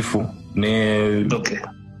beautiful. Okay.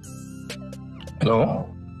 Hello?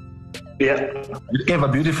 Yeah. Ever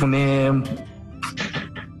beautiful name.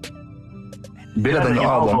 Better than your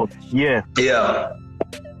album. Yeah.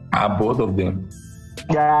 Both of them.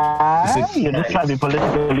 Yeah. You're just trying to be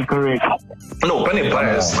politically correct. No, Pane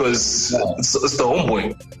bias because it's the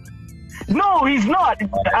homeboy. No, he's not.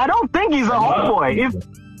 I don't think he's a homeboy.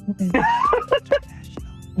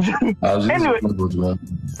 Anyway,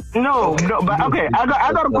 no, but okay. I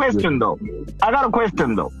got a question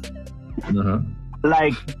though.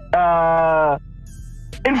 Like,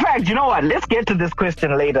 in fact, you know what? Let's get to this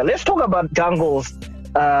question later. Let's talk about Jungle's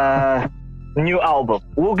new album.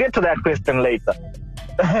 We'll get to that question later.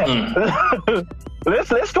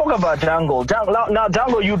 Let's talk about Jungle. Now,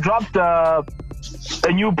 Jungle, you dropped a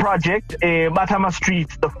new project, Matama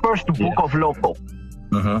Streets, the first book of Loco,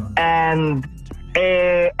 and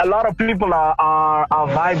a lot of people are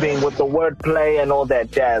vibing with the wordplay and all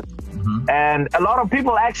that jazz, and a lot of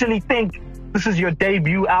people actually think this is your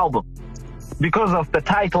debut album because of the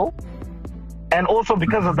title and also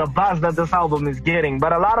because of the buzz that this album is getting.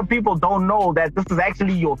 But a lot of people don't know that this is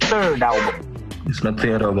actually your third album. It's my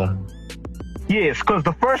third album. Yes, because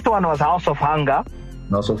the first one was House of Hunger.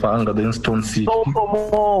 House of Hunger, then Stone City. Soul for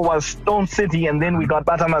More was Stone City, and then we got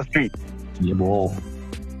Batama Street. Yeah, bro.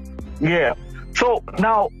 Yeah. So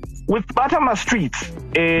now with Batama Streets,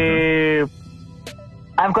 there's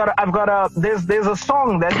a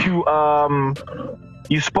song that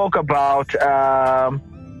you spoke about.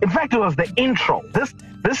 In fact, it was the intro.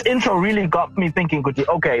 This intro really got me thinking.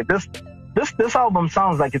 Okay, this album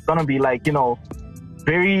sounds like it's gonna be like, you know,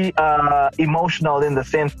 very emotional in the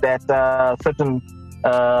sense that certain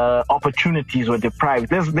opportunities were deprived.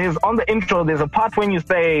 There's on the intro, there's a part when you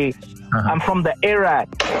say, I'm from the era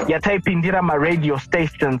yataipindira ma radio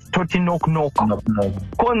stations toti knock knock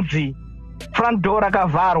konzi front door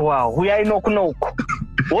akavarwa uyai knock knock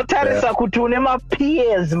wotarisa kuti une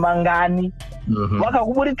mapeers mangani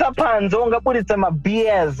vakakuburitsa panze ungaburitsa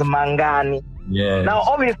mabeers mangani. Yes. Now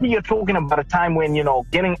obviously you're talking about a time when, you know,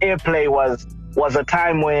 getting airplay was a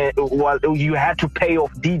time where you had to pay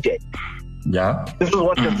off DJ. Yeah. This is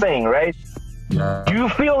what you're saying, right? Yeah. Do you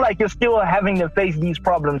feel like you're still having to face these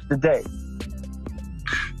problems today?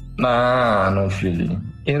 Nah, not really.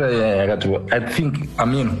 I think, I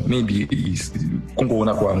mean, maybe it's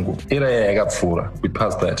kungoona kwangu. Era yakapfuura. We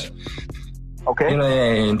passed that. Okay.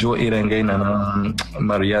 Era ndio era ingaina na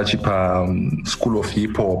mariachi pa School of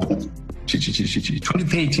Hip Hop.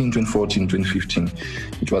 2013, 2014, 2015.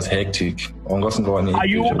 It was hectic. Are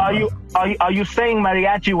you saying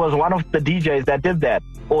Mariachi was one of the DJs that did that,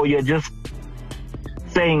 or you're just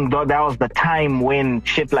saying that was the time when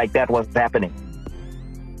shit like that was happening?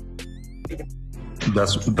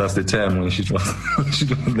 That's the time when shit was.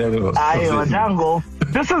 Jungle.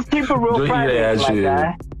 This is Keep It Real Friday, my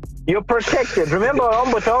guy. You're protected. Remember, when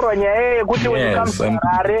you come to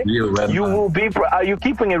Harare, you will be. Are you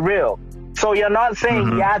keeping it real? So you're not saying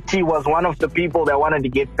Yati was one of the people that wanted to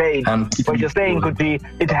get paid, but you're saying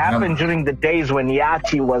it happened during the days when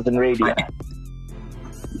Yati was in radio.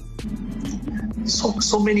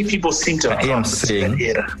 So many people seem to. I am saying,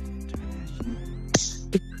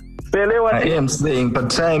 but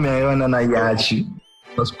time I went on Yati,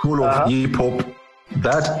 the School of Hip Hop,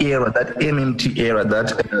 that era, that MMT era,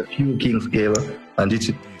 that Few Kings era, and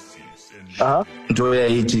it. Stuff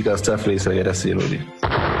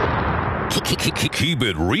Keep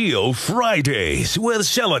It Real Fridays with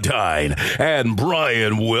Celatine and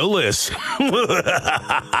Brian Willis.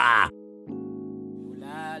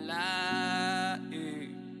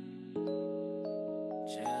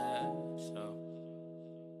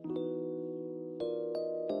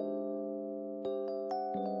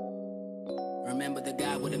 Remember the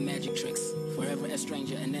guy with the magic tricks, forever a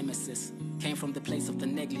stranger, a nemesis. Came from the place of the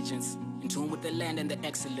negligence, in tune with the land and the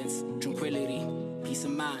excellence. Tranquility, peace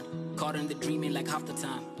of mind. Caught in the dreaming like half the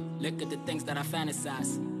time. Look at the things that I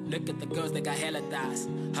fantasize. Look at the girls that got hella thighs.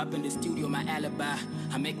 Hop in the studio, my alibi.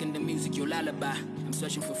 I'm making the music, your lullaby. I'm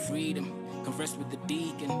searching for freedom. Converse with the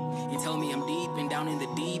deacon. He told me I'm deep and down in the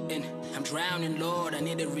deep end. I'm drowning, Lord, I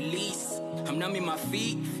need a release. I'm numbing my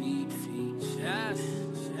feet. Yes.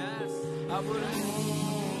 I put a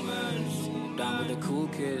movement. Down with the cool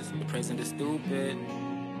kids, the praising the stupid.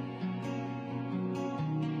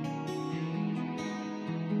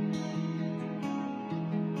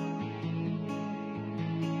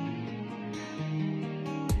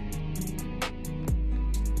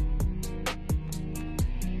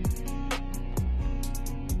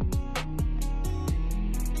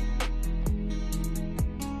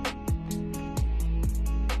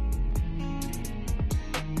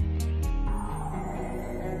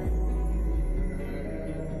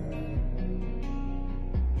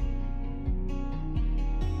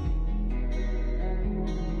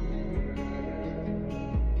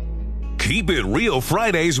 Keep It Real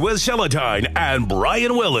Fridays with Celatine and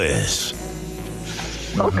Brian Willis.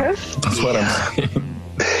 Okay. That's what I'm saying.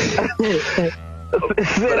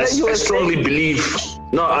 But I strongly believe.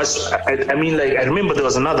 No, I mean, like, I remember there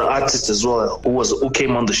was another artist as well who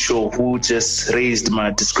came on the show who just raised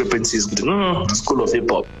my discrepancies with School of Hip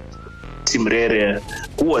Hop. Tim Rere.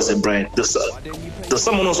 Who was it, Brian? There's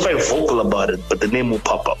someone who was quite vocal about it, but the name will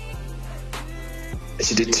pop up.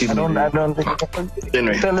 She did Tim. I don't think.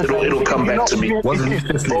 Anyway, it'll come back to me. Wasn't it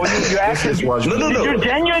No.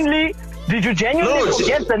 Did you genuinely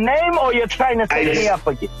forget the name, or you're trying to set me up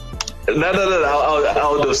again? No. I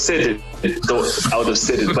would have said it.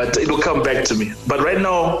 But it'll come back to me. But right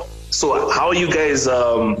now, so how are you guys?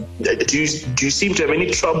 Do you seem to have any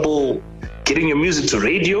trouble getting your music to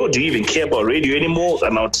radio? Do you even care about radio anymore?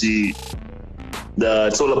 And now it's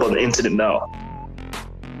all about the internet now,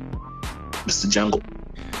 Mr. Jungle.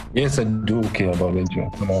 Yes, I do care about radio.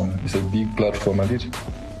 Come on, it's a big platform, isn't it?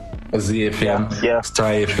 ZFM,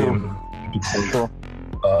 Star FM. Sure.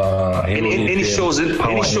 Any shows in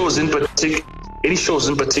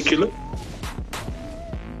particular?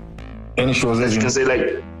 Any shows that you can say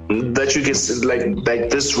like that you can like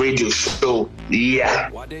this radio show? Yeah,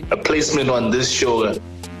 a placement on this show.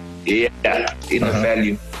 Yeah, in a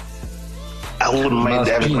value. I wouldn't mind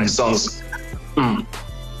having my songs.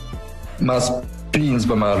 Must pins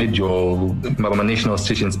by my radio, my national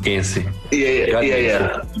stations AC.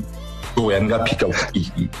 Yeah. So I'm gonna pick up.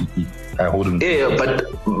 I wouldn't. Yeah,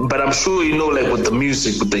 but I'm sure you know, like with the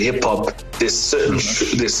music, with the hip hop, there's certain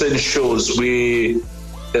shows where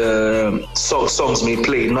songs may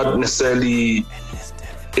play, not necessarily.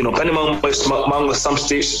 You know,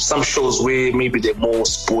 some shows where maybe they're more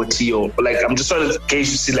sporty, or like I'm just trying to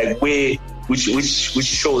gauge to see like which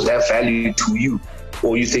shows have value to you.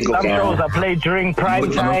 Or you think, okay, some shows are played during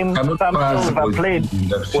prime time. Some shows are played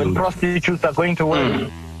when prostitutes are going to work.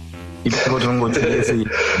 It's what I'm going to say.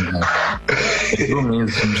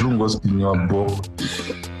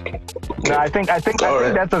 I think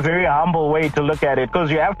that's a very humble way to look at it, because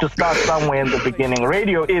you have to start somewhere in the beginning.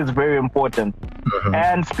 Radio is very important.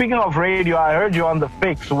 And speaking of radio, I heard you on The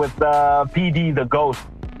Fix with PD the Ghost,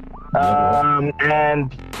 and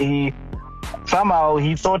he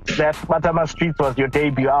thought that Matama Streets was your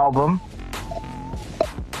debut album.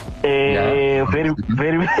 Very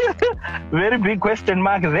very big question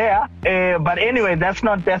mark there. But anyway, that's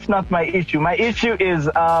not my issue. My issue is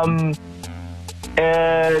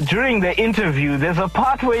during the interview, there's a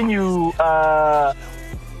part when you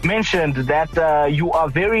mentioned that you are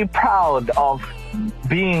very proud of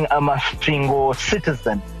being a Masvingo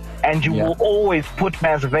citizen, and you will always put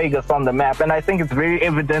Las Vegas on the map. And I think it's very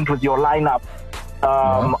evident with your lineup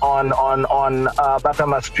on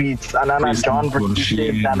Batama Streets, Anana John British,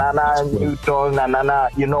 Anana Newton, Anana,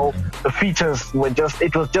 you know, the features were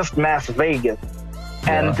it was just Las Vegas.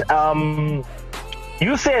 And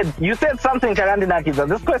you said something, Karandi Nakiza.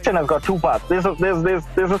 This question has got two parts. There's a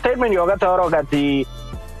statement you got that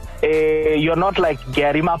you're not like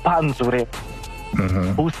Garima Panzure,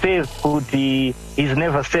 who says he's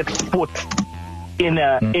never set foot in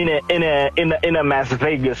a Las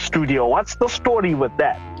Vegas studio. What's the story with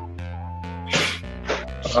that?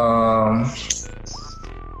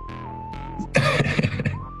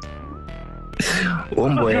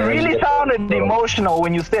 You really sounded emotional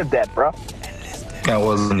when you said that, bro. I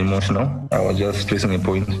wasn't emotional. I was just stressing a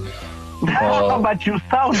point. But you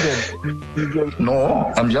sounded.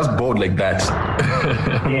 No, I'm just bored like that.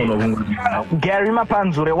 Garima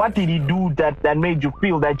Panzure, what did he do that made you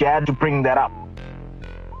feel that you had to bring that up?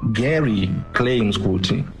 Gary claims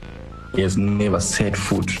Kuti he has never set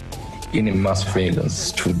foot in a Las Vegas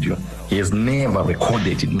studio. He has never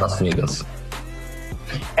recorded in Las Vegas.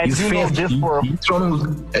 And his you know this for he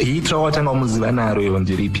tried to know on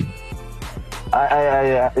the repeat.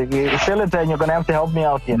 Sheletan, you're gonna have to help me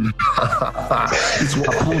out here. It's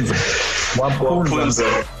Wapunza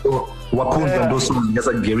and those songs just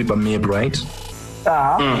like Gary Bameb, right?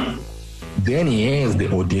 Then he has the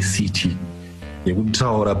audacity. He would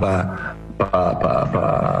talk about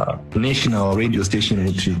national radio station and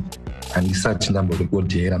he such number of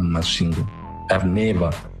good here and Masvingo. I've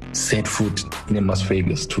never set foot in a Las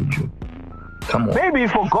Vegas studio. Come on. Maybe he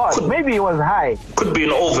forgot. Maybe he was high. Could be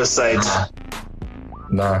an oversight.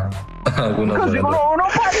 Nah. Because you know,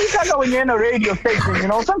 when you're in a radio station, you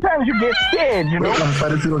know, sometimes you get scared, you know. Okay.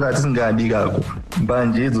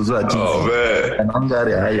 But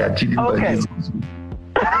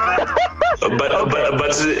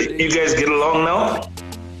you guys get along now?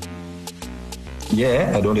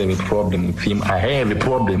 Yeah, I don't have a problem with him. I have a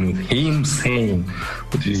problem with him saying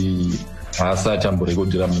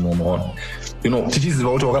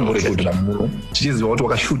tichiziva kuti wakamborekodera muno, tichiziva kuti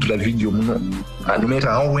wakashutira video muno, no matter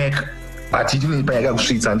how work, but tine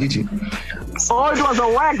payakakusvitsa handiti. Oh, it was a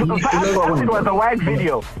whack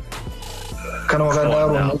video. Kana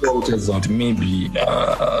wakadaro unotaridza kuti maybe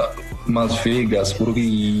Las Vegas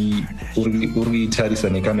uri kuitarisa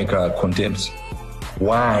nekamwe ka-contempt.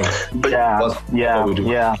 Why? But, yeah.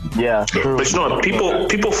 True. But you know what?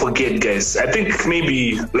 People forget, guys. I think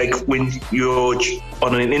maybe like when you're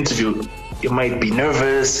on an interview, you might be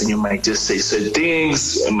nervous and you might just say certain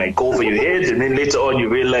things, it might go over your head, and then later on you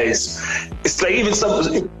realize it's like even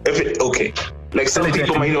like some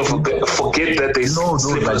people might even forget that they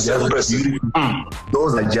sleep with a certain person.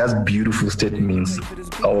 Those are just beautiful statements. He's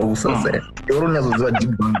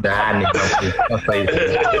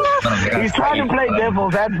trying to play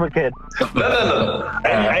devil's advocate. No.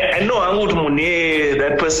 I know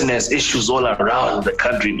that person has issues all around the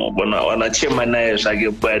country,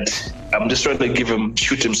 but I'm just trying to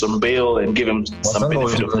shoot him some bail and give him some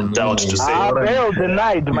benefit of the doubt to say. Bail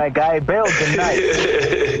denied, my guy. Bail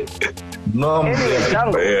denied. No.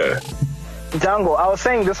 Anyway, Django, I was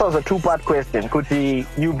saying this was a two-part question. Kuti,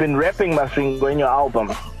 you've been rapping Masvingo in your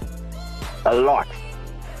album a lot.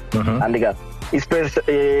 And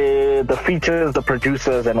especially the features, the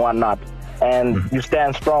producers, and whatnot. And you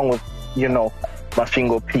stand strong with,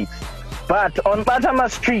 Masvingo Peaks. But on Batama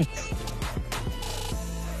Streets,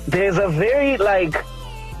 there's a very,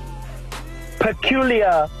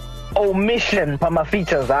 peculiar omission from my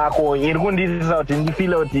features. I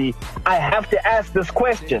have to ask this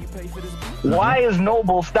question. Why is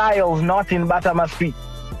Noble Styles not in Batama Street?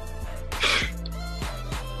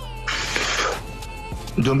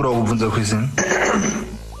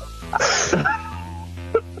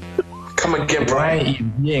 Come again, bro. Why is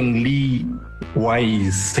Yang Lee? Why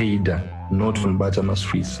is Saida not on Batama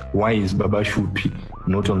Streets? Why is Baba Shupi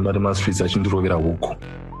not on Batama Streets?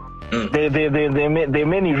 There are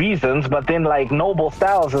many reasons, but then Noble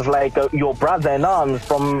Styles is your brother in arms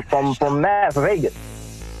from Las Vegas.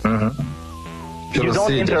 You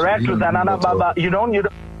don't interact with Anana Baba. You don't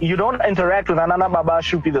interact with Anana Baba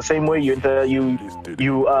Shupi the same way you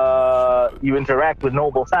interact with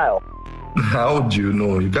Noble Styles. How do you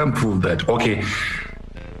know? You can't prove that. Okay.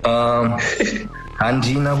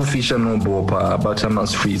 Andina kufisha Noble pa Batama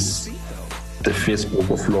Streets, the Facebook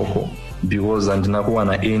of Loco. Because andina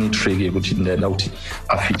kuwana any track yekuti ndaenda kuti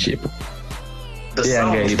afichepo. The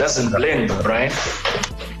sound doesn't blend, right?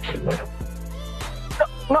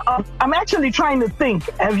 No, I'm actually trying to think.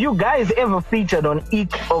 Have you guys ever featured on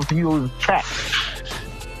each of your tracks?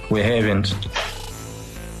 We haven't.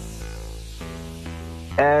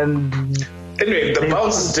 And anyway, the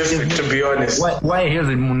bounce is different, to be honest. Why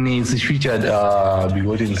hasn't Munezi featured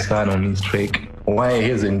Bigotin Sun on his track? Why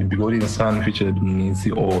hasn't Bigotin Sun featured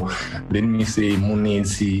Munezi, or let me say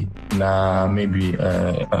Munezi na maybe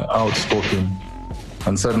outspoken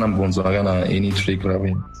and certain bones are gonna any track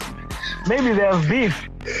rapping? Maybe they have beef.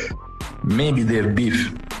 Maybe they have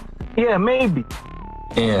beef. Yeah, maybe.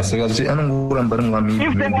 Yeah, so if they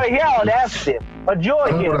were here, I would ask them. But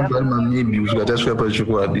you're here. Maybe you should ask me.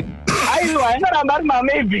 I know, I'm not about my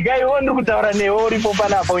maybe. I want to tell a neori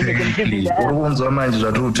popana for you.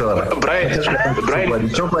 Brian,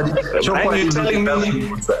 you're telling me.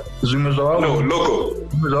 No,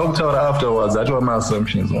 Loco. Afterwards, that was my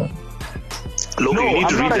assumptions. Loco, you need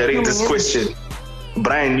to redirect this question.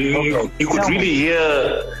 Brian, you could really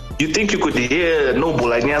hear. You think you could hear Noble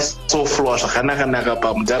like so flush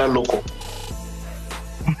Loco?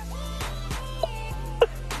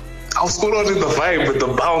 I was going on in the vibe with the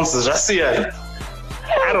bounces. I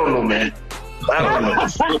don't know, man. I don't know.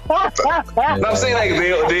 I'm saying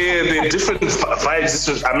they're different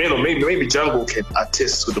vibes. I mean, or maybe Jungle can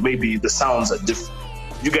attest to maybe the sounds are different.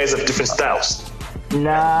 You guys have different styles.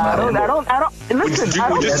 Nah, I don't. Listen,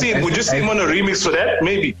 would you see him on a remix for that?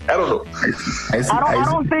 Maybe. I don't know. I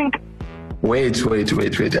don't think. Wait. It's first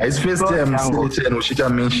time Ushita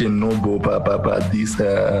mentioned Noble this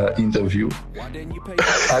interview.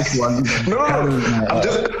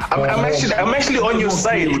 I'm actually on your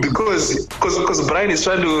side because Brian is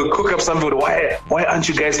trying to cook up something. Why aren't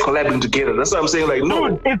you guys collabing together? That's what I'm saying.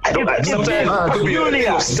 Sometimes it could be a thing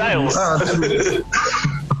of styles.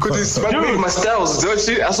 Could it maybe my styles?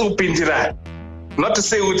 I saw painted that. Not to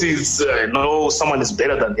say what is someone is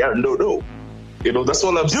better than the other. No. That's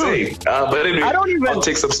all I'm saying. But anyway, I'll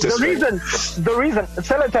take some steps. The reason,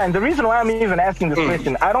 Celatine, the reason why I'm even asking this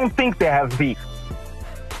question, I don't think they have beef.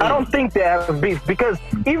 I don't think they have beef because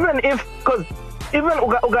even if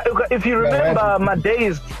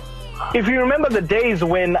you remember the days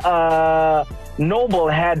when Noble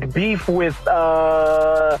had beef with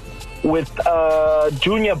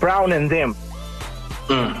Junior Brown and them.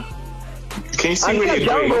 Can you see where you're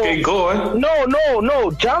going? Okay, go on. No.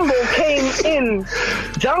 Django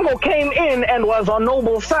came in and was on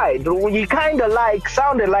Noble's side. He kind of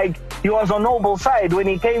sounded like he was on Noble's side when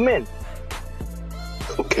he came in.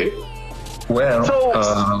 Okay. Well,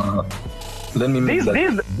 let me make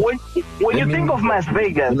when you think of Las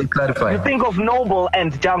Vegas, let me clarify. You think of Noble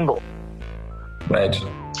and Django. Right.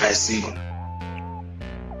 I see.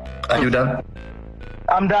 Are you done?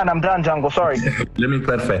 I'm done, Django. Sorry. Let me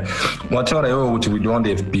clarify. Whatever we don't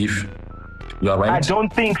have beef. You are right. I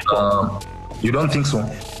don't think so. You don't think so?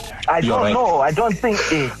 I don't know. I don't think.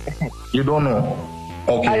 You don't know.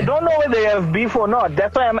 Okay. I don't know whether they have beef or not.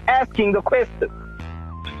 That's why I'm asking the question.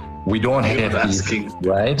 We don't have beef,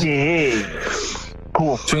 right? Yeah.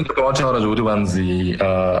 Cool.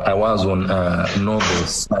 I was on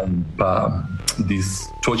Noble's this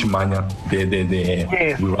Church Mania. We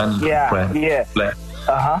run. Yeah.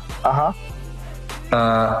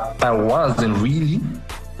 I wasn't really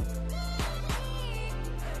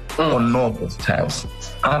on Noble's house.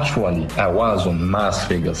 Actually, I was on Las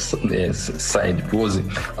Vegas side because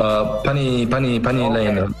Pani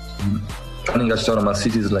Lane, my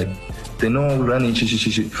cities like they know running.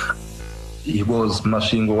 He was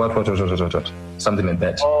mashing what, something like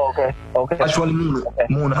that. Oh, okay. Actually,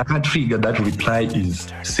 Moon, I can't trigger that reply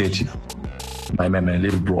is set. My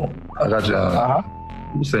little bro. I got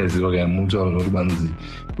who says okay,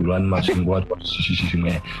 run mashing what,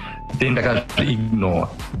 then I can't ignore.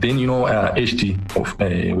 Then HT of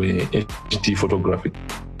HT photography.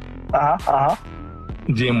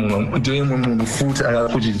 Foot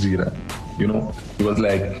it was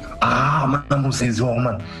like man says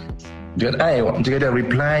man. I get a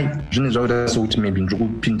reply. Maybe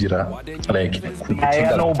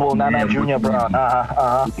like Noble, Nana Junior Brown.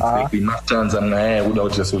 Enough chance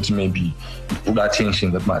without just maybe without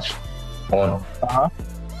changing that much on.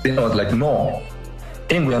 Then I was like, no.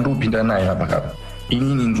 Engwe andu pinda naye hapa hapa.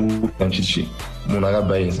 Inini ndu nchichi. Muna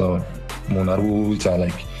buy so muna ruta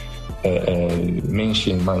like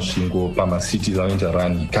mention mashingo pama cities are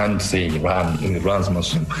run. You can't say runs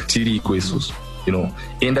machine. Tiri quesos.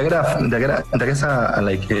 And I guess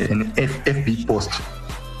like an FB post,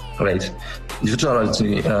 right?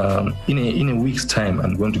 In a week's time,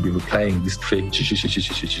 I'm going to be replying this track.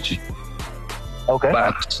 Okay.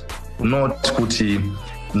 But not Kuti,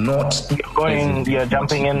 not you're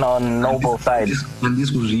jumping in on Noble side. And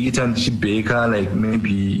this was written Baker, like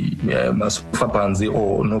maybe Masufa Panze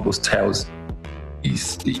or Noble Styles.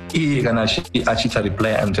 Is achita reply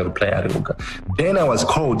and reply areoga. Then I was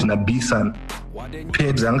called na Bisan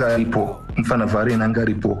page angaripo mfana Varena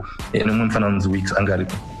angaripo and mfana Nzwix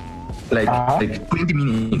angaripo like 20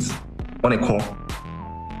 minutes on a call.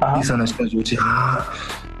 Bisan ashkaji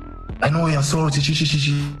I know you're sorry,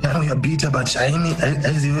 I know you're bitter, but I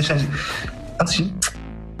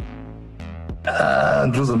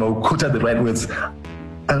those are my quote the right words.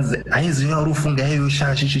 And you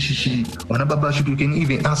can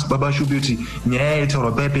even ask Baba Shubuti,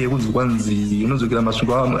 or Pepe was onesie,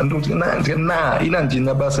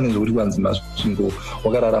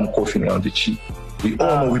 coffee on the cheek. We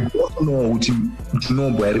all know, we both know what you know,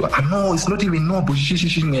 I know it's not even no, but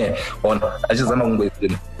on I just am with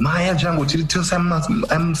Maya Django to tell some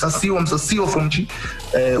I'm Sasio from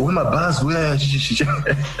when my buzz where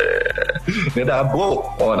that go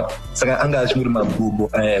on. Second, I'm going to my boo.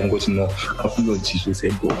 I am going to know. I feel to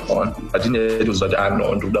say go on. I didn't know that I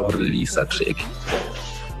know to double release a trick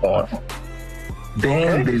on.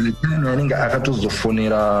 Then there's a time I think I got to the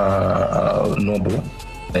Fonera Noble,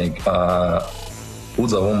 like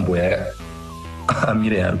who's a homeboy. I'm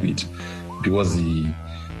here a bit because the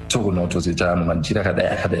talking out was the time when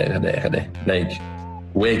like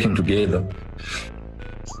working together.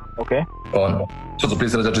 Okay. On. So the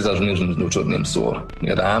place that is a name so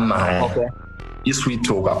okay. Is sweet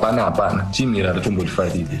talk apana Jimmy at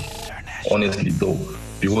 2.5 honestly though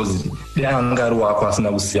because the anger wa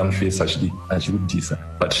personal same face actually and she would decent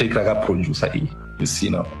but shake like a producer you see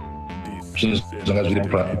now she's really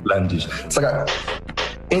blandish saka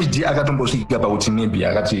HD agatombo shika about maybe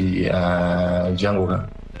agati Django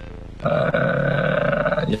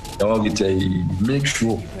make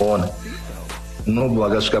sure on no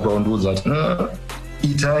bwagashika paunduza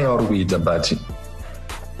itaya or kuita bati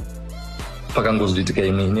pakangozvitika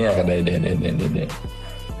imwe yakadai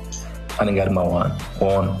anenge ari mawana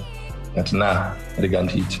on ati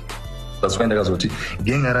regandiiti that's why ndakazoti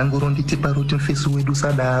genga rangu ronditi paroti mufesi wedu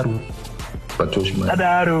sadaro patoshman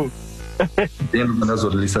sadaro then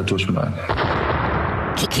ndazoreleasa toshman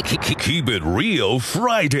Keep It Real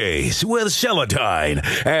Fridays with Celatine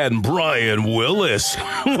and Brian Willis.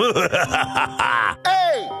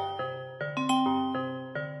 Hey!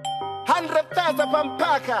 100,000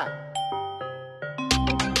 Pampaka.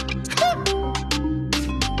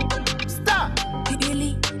 Stop!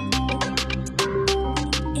 Billy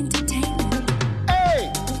Entertainment.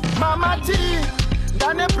 Hey! Mama T!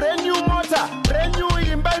 Done a brand new motor, brand new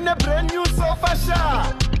imba in a brand new sofa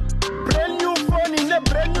sha. Brand new phone in a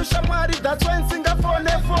brand new shamari, that's why in Singapore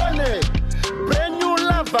phone. Brand new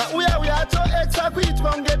lover, we are to exactly it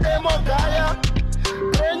demo gaya.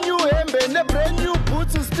 Brand new hembe, ne brand new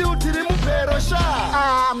boots, still tirimu pero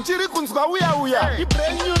sha. Mchiri kunzwa uya. I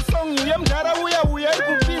brand new song, yemdara uya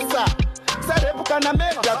kupisa. Sarepuka na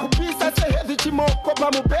mega, kupisa se heavy chimoko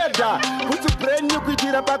pa mubeda. Kutu brand new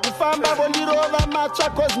kujira pa kufamba, bondirova macha,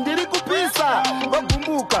 cause ndiri kupisa.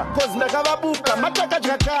 Wagumbuka, cause ndakawabuka, mataka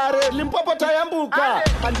jakare, limpopo tayambuka.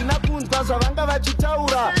 Andina kunzwa zavanga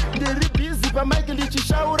vachitaura, ndiri busy pa Michael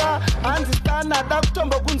lichishaura. Hanzi stana,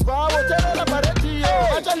 dakutombo kunzwa awo, terela paretio.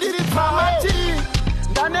 Wacha ndiri pamati,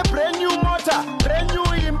 ndane brand new motor, brand new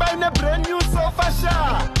imba in a brand new sofa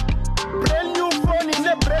sha. Brand new phone in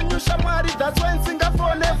a brand new shamari, that's why in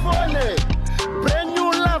Singapore phone. Brand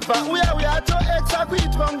new lover, we are to exactly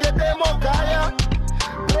it demo gaya.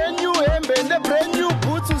 Brand new hembe in a brand new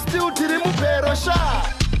boots, still tirimu pero sha.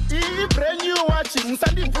 I brand new watch,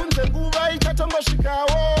 msandi vunze nguva ikatongo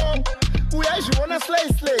shikawo. Uyajiona slay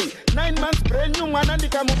 9 months brand new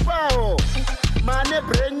mwanandika mufao. Mane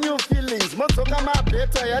brand new feelings, mozoka ma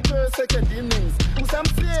better yato second innings.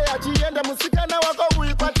 Usamsie achienda musikana wako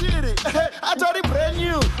uipatiri. Atori brand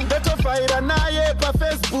new, beto faira naye pa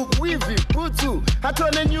Facebook wivi putu.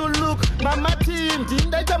 Atone new look, mama team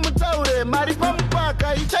ndaita mutaure, maripa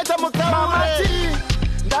mpaka itaita mutaure. Mama team,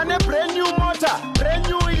 ndane brand new motor, brand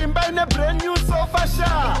new imba in a brand new sofa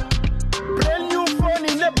sha. Brand new phone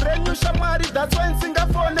in a brand new shamari, that's why in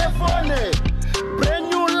Singapore phone. Brand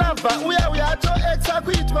new lover, we are to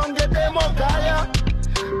exactly it demo gaya.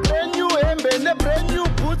 Brand new hembe, ne brand new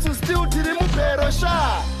boots, still tirimu pero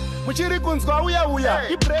sha. Muchiri kunzwa uya.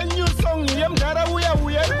 I brand new song, yemdara uya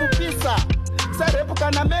kupisa.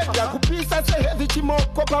 Sarepuka na mega, kupisa se heavy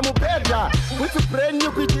chimoko pa mubeda. With brand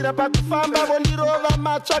new kujira pa kufamba, bondirova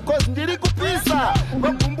macha, cause ndiri kupisa.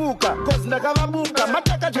 Wakumbuka, cause ndakawabuka,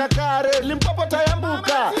 mataka jakare, limpopo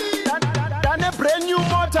tayambuka. Dane brand new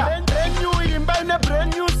motor, brand new imba in a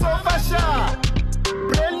brand new sofa sha.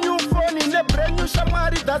 Brand new phone in a brand new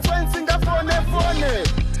shamari, that's why in Singapore phone.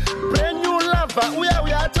 Brand new lover, we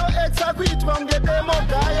are to exactly it demo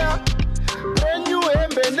gaya. Brand new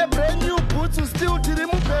hembe in a brand new boots, still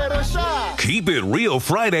tirimu pero sha. Keep It Real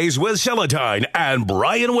Fridays with Celatine and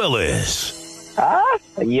Brian Willis.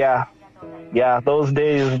 Yeah, those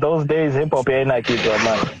days hip hop ain't like it,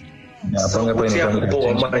 man. No,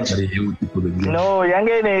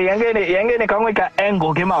 yangene kamwe ka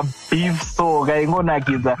angle kema beef so ga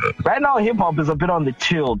ingonakiza. Right now hip hop is a bit on the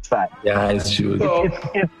chilled side. Yeah, it's chill.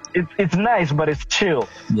 It's nice, but it's chill.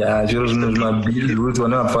 Yeah, chill's my beef root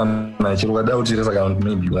one up fun. Chill without chill's account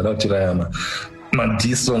maybe without chillama. Man,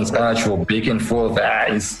 these songs actual back and forth.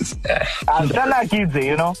 It's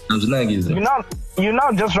you know. You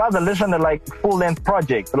now just rather listen to like full length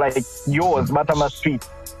projects like yours, Matama Street.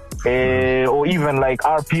 Or even like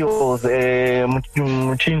RPOs,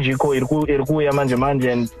 Mchinji ko Irkuya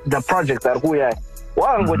Manje and the projects that we are.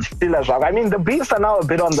 I mean, the beats are now a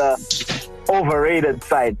bit on the overrated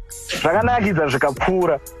side.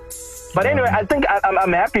 But anyway, I think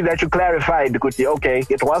I'm happy that you clarified, Kuti. Okay,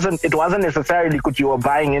 it wasn't necessarily Kuti you were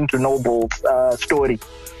buying into Noble's story,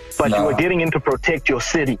 but you were getting in to protect your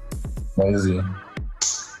city. Easy.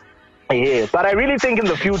 Yeah, but I really think in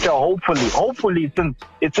the future, hopefully it's in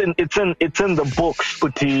the books.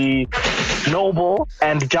 Kuti, Noble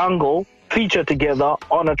and Jungle feature together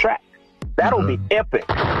on a track. That'll be epic.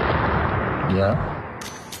 Yeah.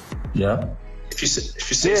 If you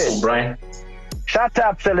say so, Brian. Shut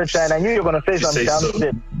up, Celatine. I knew you were gonna say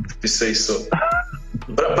something. If you say so.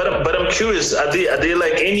 but I'm curious. Are there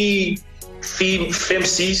like any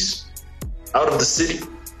femcs out of the city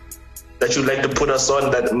that you'd like to put us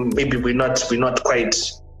on that maybe we're not quite,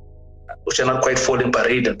 which are not quite falling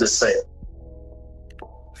parade at this side?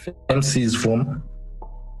 MCs from?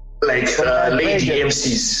 Like lady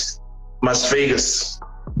MCs, Las Vegas.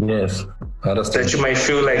 Yes, I understand. That you might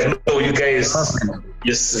feel like, no, you guys,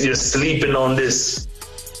 you're sleeping on this.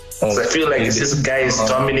 So I feel like this guy is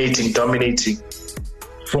dominating.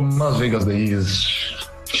 From Las Vegas, there is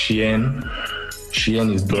Shien.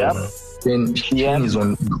 Shien is dope. Yep. Shien is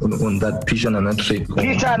on that Pishan and that trade.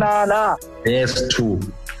 Pishan.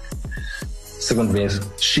 S2. second verse.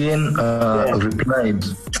 Shane replied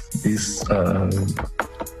this.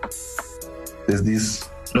 There's this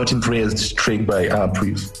Not Impressed track by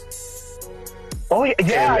Prius. Oh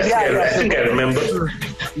yeah. I think I remember.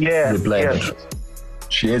 Yeah. Replied. Yeah.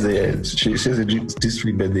 She has a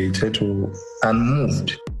district birthday title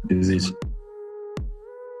Unmoved. Is it?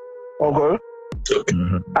 Okay.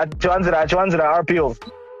 Achwanzira RPO.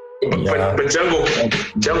 Yeah. But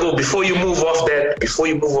Django, before you move off that,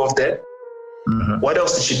 what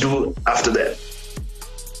else did you do after that?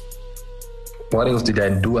 What else did I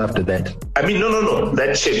do after that? I mean, no.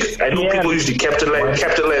 That chick. I know people usually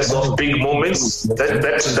capitalize off big moments.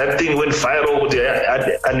 That thing went viral with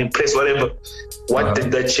the Unimpressed, whatever. What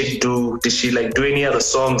did that chick do? Did she do any other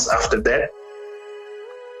songs after that?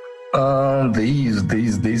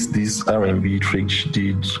 This R&B trick she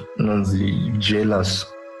did on the Jealous.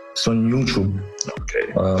 It's on YouTube.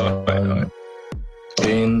 Okay.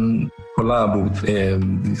 Then collab with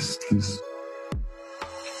this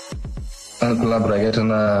collaborate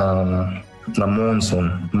na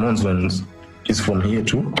Monson is from here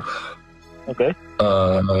too. Okay.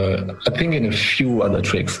 I think in a few other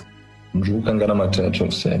tracks. Drew Kangana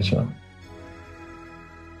Matacho search.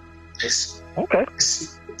 Yes. Okay.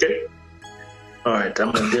 Okay. All right. I'm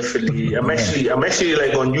actually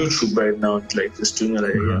on YouTube right now, just doing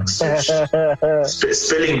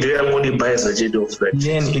spelling. Do you only buy as a J of that?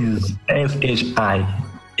 Yen is SHIAN.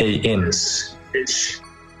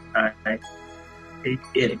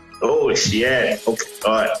 SHIAN. Oh shit. Okay.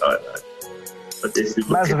 All right.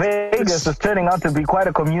 Las Vegas is turning out to be quite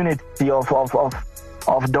a community of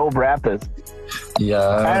dope rappers.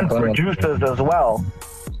 Yeah. And producers as well.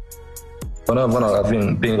 There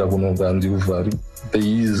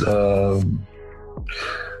is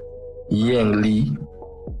Yang Lee.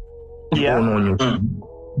 You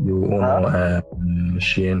know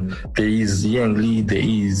Shane. There is Yang Lee. There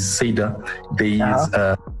is Seda. There is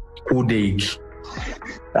Udeik.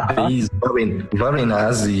 There is Varun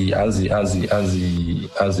as the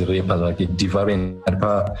rapper, like Varun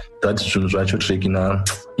that's Junjo track in a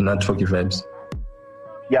Talkie Vibes.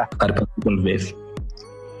 Yeah. At the second verse.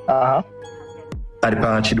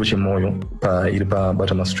 Aripa Chido Chemoyo, Iripa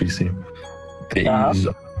Batama Street. There is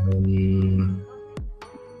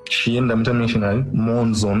she and I'm international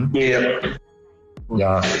Monzon. Yeah.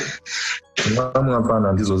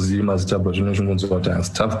 This was Zima's staff.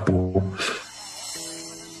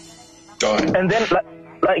 And then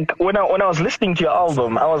when I was listening to your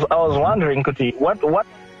album, I was wondering, Kuti, what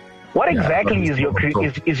exactly is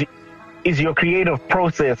your creative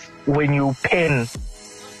process when you pen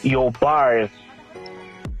your bars?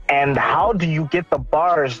 And how do you get the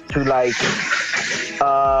bars to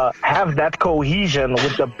have that cohesion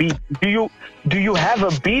with the beat? Do you have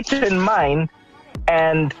a beat in mind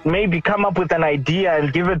and maybe come up with an idea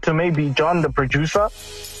and give it to maybe John the producer?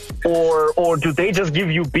 Or do they just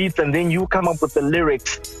give you beats and then you come up with the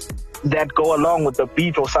lyrics that go along with the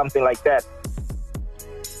beat or something like that?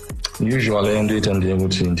 Usually I do it and they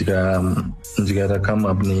would come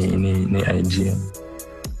up ni idea.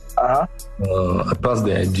 I pass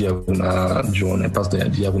the idea with John, I pass the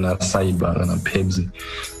idea with Cyber and Pepsi.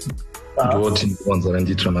 Do what in ones and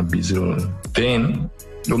it from a busy. Then,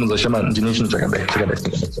 Roman's a shaman, generation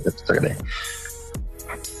Chagade.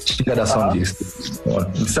 Chingada sound is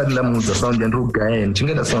suddenly moves the sound and rook guy and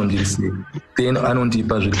Chingada sound is then I don't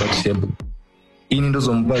deep as repatible. In those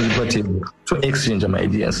on repatible to exchange my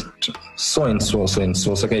ideas. So and so,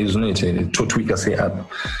 Saka is not to tweak a say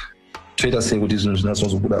up. Twitter say what is not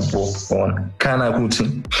so good at both on Kana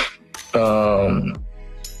Putin.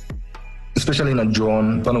 Especially in a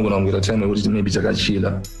John, Panagon with a time which maybe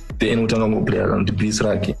Chagachila. They ain't no player on the piece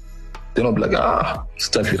raki. They're not like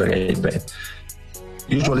stuff it right.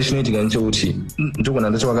 Usually she need to do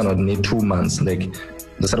when that's why I need 2 months. Like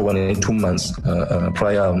the second one in 2 months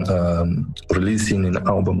prior releasing an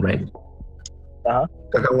album, right?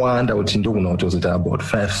 Kakawanda uthi ndokunothozita about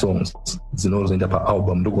 5 songs zinozoenda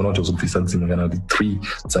pa-album ndokunothozokufisa dzimwe 3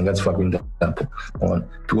 dzangatifakwe ndapo on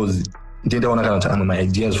because ndindaona kana kuti amwe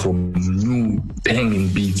my-ideas from new banging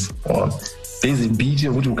beats on there's a beat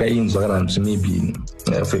yokuti ukainzwa kana kuti maybe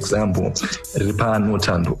for example riri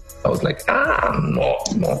paNothando I was like no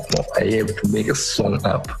I have to make a song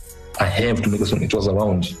up. It was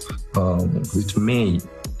around with May.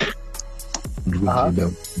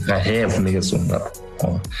 I have to make a song up.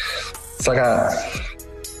 Saka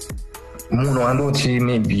munhu andoti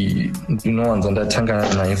maybe ndinowanza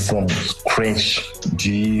ndatanga naye from scratch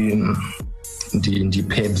ndi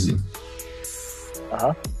Pepsi.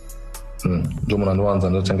 Ndo munhu andowanza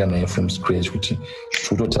ndatanga naye from scratch kuti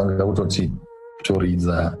kutotanga kutoti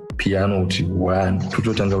toridza piano uti 1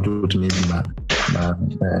 tutotanga kuti maybe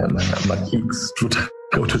ma kicks tutanga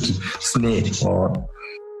kuti snare or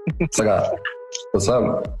saka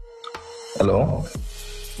hello.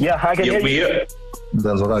 Yeah, I can hear you.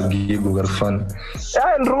 That's what I give you fun.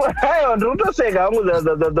 And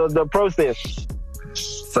the process.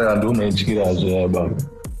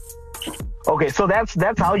 Okay, so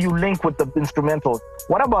that's how you link with the instrumentals.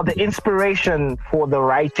 What about the inspiration for the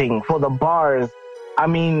writing, for the bars? I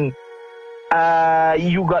mean,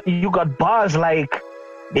 you got bars like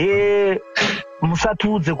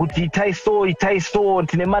musatudze kuti Tyson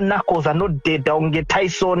tine manakos are not dead down get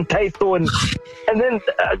Tyson and then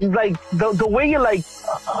like the way you like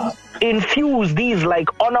infuse these like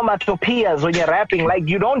onomatopoeias when you're rapping, like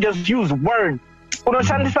you don't just use words.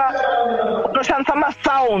 Unoshandisa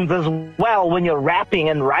sounds as well when you're rapping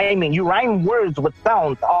and rhyming. You rhyme words with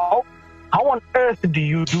sounds. How on earth do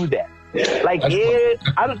you do that? Like actually,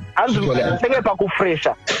 I'm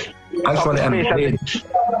great.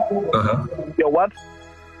 You're what?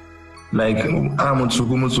 Like,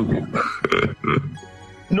 Mutsuku.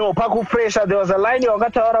 No, Paku Fresha, there was a line you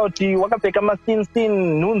got out to Wakapeka Masin,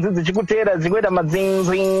 Nunzi, Chikutera, Zigueta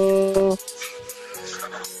Mazing.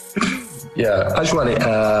 Yeah, actually,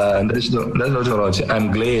 that's not what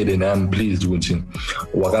I'm glad and I'm pleased with him.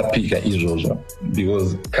 Wakapika is also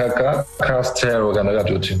because Kaka style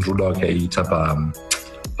Wakanaga to Rudoka Itapa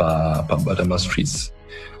Batama Streets.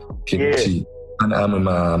 And I'm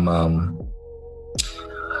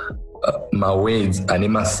my words and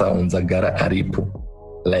my sounds are gara aripo.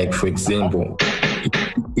 Like for example,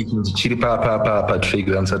 chiri pa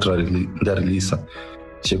trigram da release.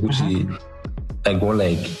 Chekuti I go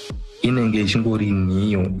like inenge chingori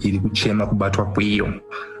niyo iri kuchema kubatwa kwiyo.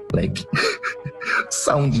 Like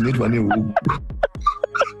sound netwa ne huku.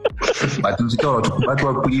 But mchitaura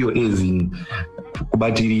kubatwa kwiyo ezini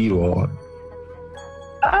kubatiriro.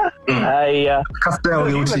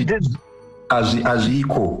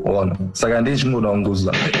 Aziko on Sagandej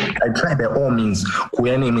Mudonguza. I try by all means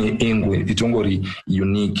kuyaneme engwe itongori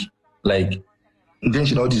unique. Like then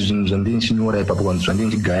she auditions and then she know that papa wants and then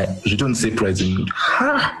the guy she don't say present.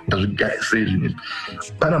 Ha the guy says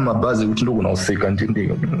Panama buzz which no one second thing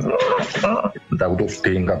that would have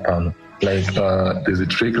staying up on. Like there's a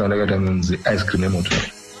trick on the ice cream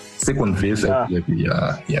emotion. Second phase, yeah.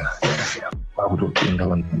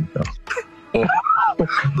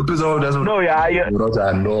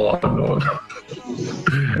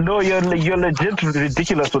 No, you're legit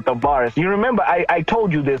ridiculous with the bars. You remember I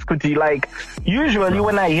told you this, Kuti, like usually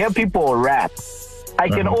when I hear people rap, I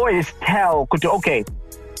can always tell, Kuti, okay,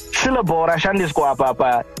 syllable Rashandis go up.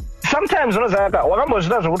 Sometimes when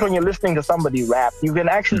you're listening to somebody rap, you can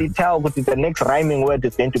actually tell Kuti, the next rhyming word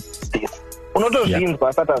is going to be this. But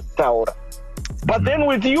then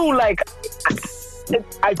with you, like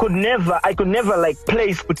I could never like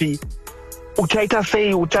place Kuti Uchaita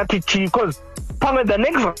say Uchatichi, because the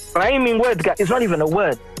next rhyming word is not even a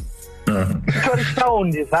word. It's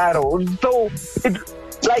sound is so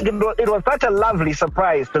it was such a lovely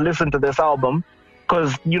surprise to listen to this album,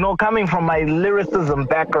 because coming from my lyricism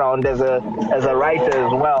background as a writer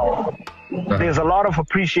as well, there's a lot of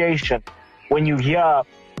appreciation when you hear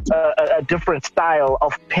a different style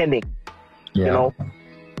of penning,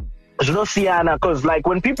 because like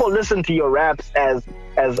when people listen to your raps as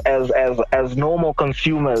normal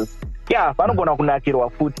consumers,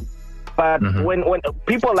 but when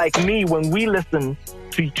people like me, when we listen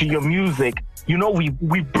to your music,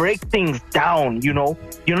 we break things down. You're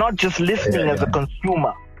not just listening as a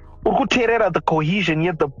consumer. The cohesion,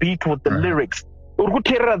 yet the beat with the lyrics.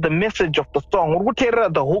 The message of the song,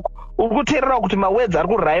 the hook,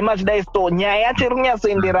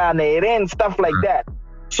 stuff like that.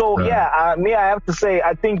 So me, I have to say,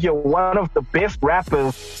 I think you're one of the best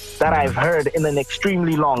rappers that I've heard in an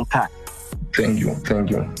extremely long time. Thank you.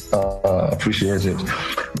 Appreciate it.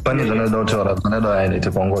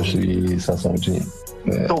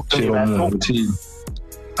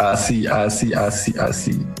 I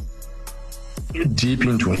see. Deep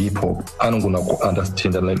into hip hop, I'm gonna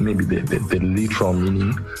understand that, like maybe the literal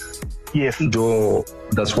meaning. Yes. Though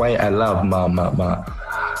that's why I love my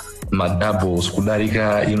doubles.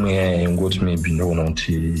 Kudarika imwe ngoti maybe no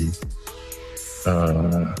noti.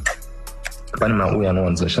 Panima uya no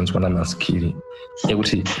one's chance when I'm a skilly.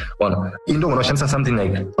 Ekuti one. Indo wanashansa something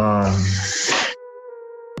like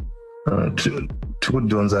two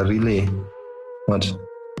dons are really what.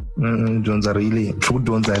 Dons are really true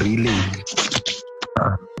dons are really.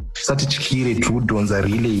 Sati chikire true dons are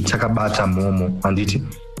really chakabata momo anditi.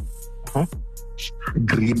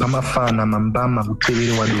 Gripa mafana mambama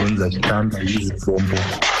kutelele wadonza chitanda hizi bombo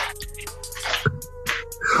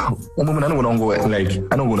munhu anogona like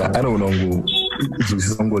anogona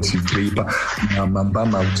kuzwisisa ngoti draper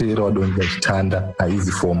mambama kuteera wadonza chitanda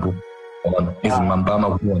haizi fombo izi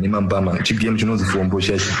mambama kuona mambama chigame chinonzi fombo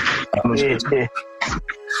chacho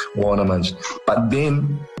waona manje but then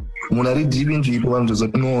munhu ari dhivi nzvipo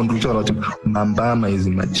vanozoti no ndikutaura kuti mambama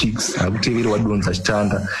izi machicks hakuteveri wadonza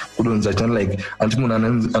chitanda kudonza chitanda like anti munhu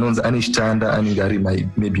anonzi ane chitanda anenge ari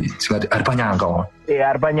maybe tingati ari panyanga wa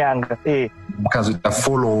ari panyanga akazoita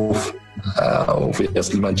fall off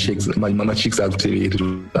obviously machicks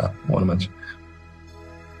hakuteveri waona manje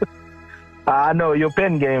no, your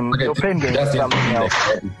pen game is something else.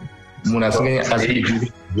 Munhu asinge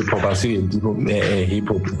propasi hip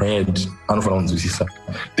hop head anofana kunzwisisa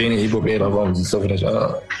then hip hop head avanzwisisa kuti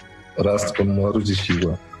rust kama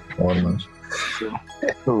ruchishikwa waona manje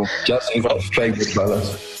just strike the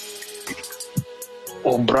balance.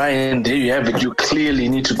 Well, Brian, there you have it. You clearly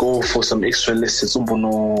need to go for some extra lessons.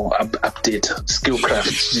 Update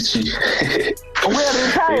Skillcraft. We're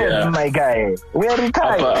retired, my guy. We're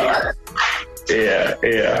retired. Yeah.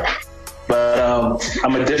 But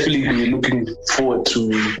I'm definitely be looking forward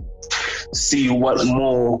to see what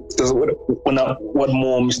more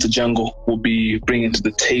Mr. Jungle will be bringing to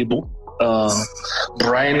the table.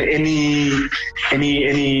 Brian, any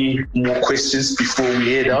more questions before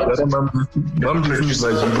we head out?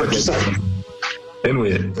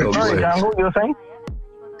 Anyway, sorry, Jungle, you're saying?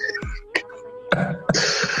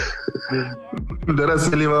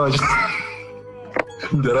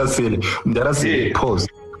 Ndarasili pause.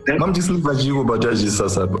 I'm just looking at you about judges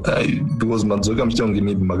because Manzoka Mchongi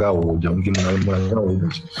maybe Magaho.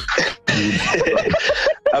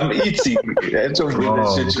 I'm eating.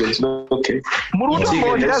 Okay.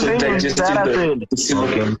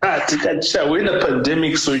 We're in a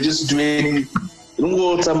pandemic, so you're just doing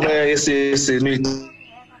somewhere,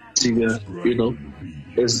 you know,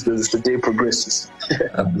 as the day progresses.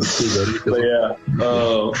 But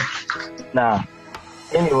yeah.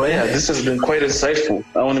 Anyway, yeah, this has been quite insightful.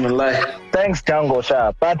 I won't even lie. Thanks, Django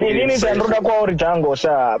Sha. But Django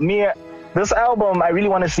Sha. This album, I really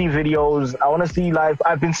want to see videos. I want to see live.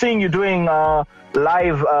 I've been seeing you doing little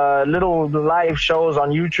live shows on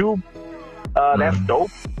YouTube. That's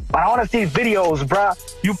dope. But I want to see videos, bruh.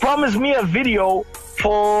 You promised me a video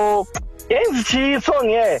for song,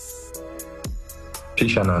 yeah.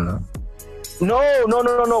 Pishanana. No.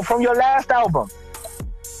 From your last album.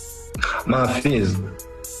 My face.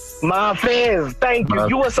 Thank you.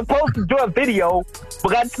 You were supposed to do a video,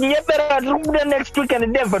 but the next week and it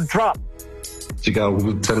never dropped.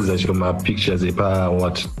 My pictures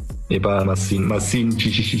what? My scene.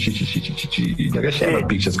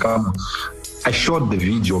 Pictures come. I shot the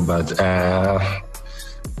video, but I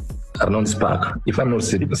don't spark. If I'm not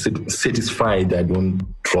satisfied, I don't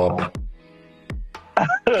drop.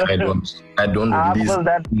 I don't release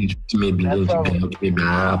that. Maybe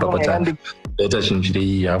better change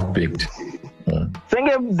the half baked.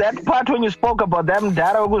 Think of that part when you spoke about them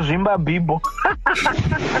Darago Zimba Bibo.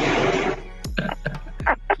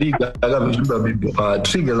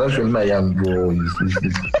 Triggers actually my young bro.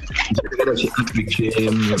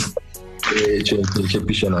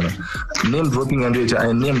 Name dropping and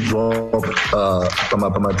I name drop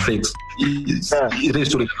my tricks.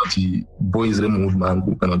 Boys removed man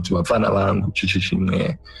who cannot do a fan alarm.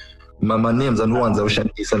 My names and ones I was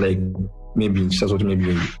like maybe just what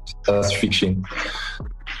maybe that's fiction.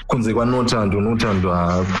 But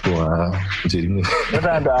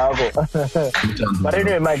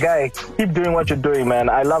anyway, my guy, keep doing what you're doing, man.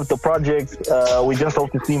 I love the project. We just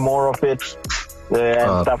hope to see more of it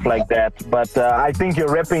and stuff like that. But I think you're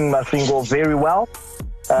repping Masingo very well.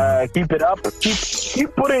 Keep it up.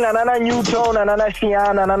 Keep putting another new tone, another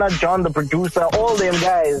Shian, another John, the producer, all them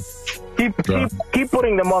guys. Keep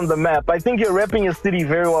putting them on the map. I think you're repping your city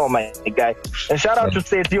very well, my guy. And shout out to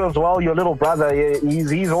Setio as well, your little brother.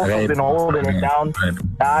 He's also been holding it down.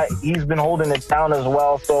 He's been holding it down as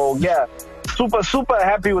well. So yeah, super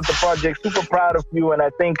happy with the project. Super proud of you, and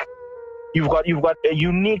I think you've got a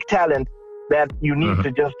unique talent that you need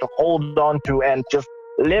to just hold on to and just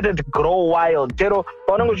let it grow wild. Let it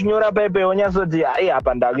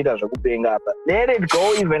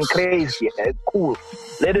go even crazy. It's cool.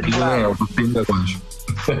 Let it fly.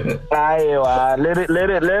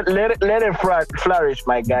 let it flourish,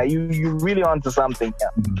 my guy. You really onto something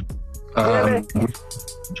here.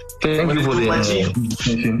 Thank you for the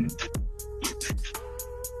invitation.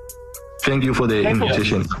 Thank you for the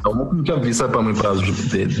invitation.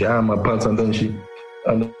 My parts and then she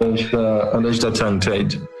tongue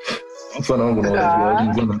tied.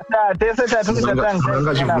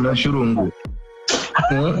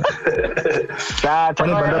 Try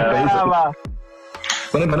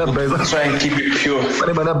and keep it pure.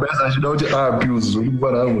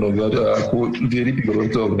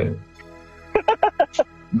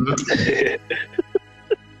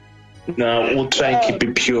 No, we'll try and keep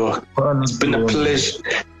it pure. It's been a pleasure.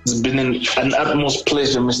 It's been an utmost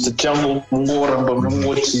pleasure, Mr. Jungle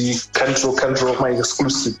Control, my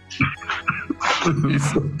exclusive.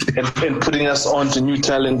 and putting us on to new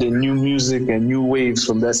talent and new music and new waves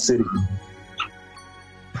from that city.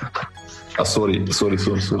 Sorry.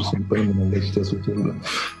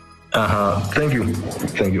 Thank you.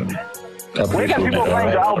 Where can people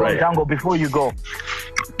find your album, Jungle, before you go?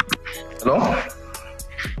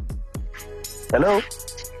 Hello?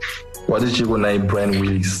 What did you go name, Brian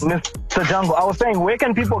Willis? Mr. Jungle, I was saying, where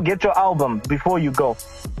can people get your album before you go?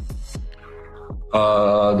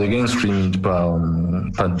 They can stream it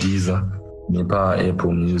per Deezer, per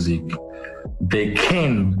Apple Music. They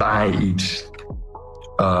can buy it.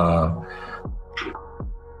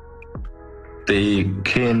 They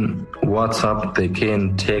can WhatsApp, they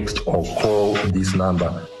can text or call this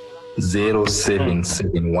number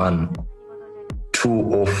 0771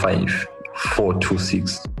 205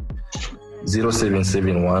 426.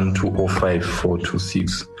 0771 205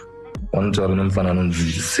 426. Wanotari nomfana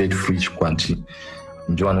nonzi set free kwanti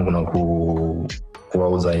ndio anogona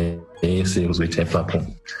kuwauza ese uzoita ipapo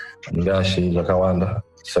ngashe zvakawanda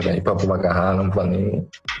saka ipapo vakahana mfana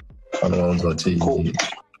anounza kuti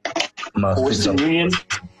Western Union.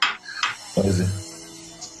 What is it?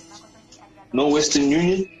 No Western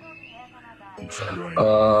Union.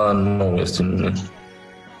 No Western Union.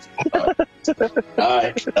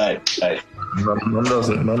 Alright. Mom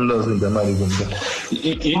doesn't you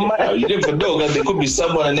never know that there could be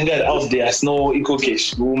someone out there as no eco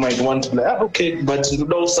cash who might want to be like, okay, but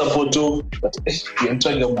no support too. But you're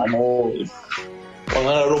trying to know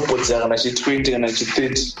robots and she tweeting and she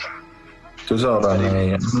tweet. I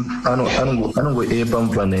don't go ape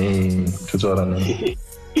and funny to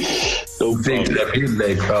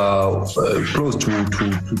like close to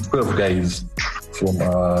 12 guys from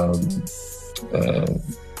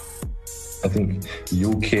I think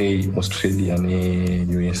UK, Australia, and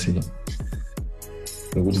USA.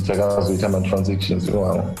 We would take our transactions,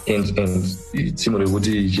 and it's similar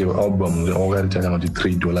to your album. We already take out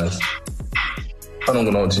 $3. I don't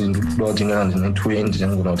know what in blogging and 20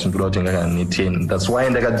 and not in blogging and 10. That's why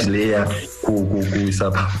I got delay who is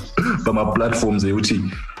up. But my platforms they would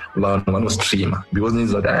one stream because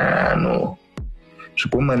it's like no. She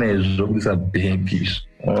come manage this a baby. She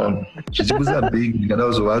was a big and I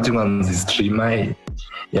was watching on the stream. And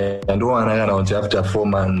one after 4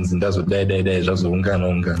 months and that's what they just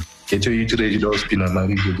unga. Get you to read those spin and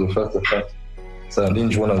marry you first. So I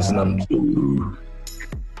didn't want to see them.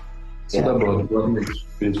 So about what makes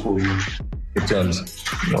space for you. It turns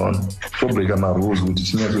on. Probably got my rules with the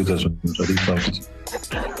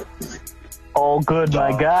all good,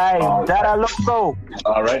 my guy. Dara Loco.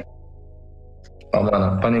 All right.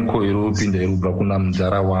 Amana paniko iropinda irubva kuna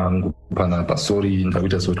mudhara wangu panapa. Sorry,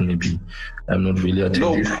 ndakuita sort maybe I'm not really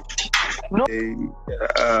attentive. No.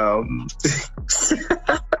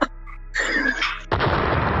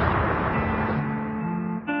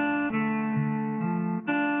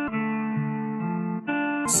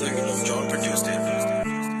 Second of John produced it.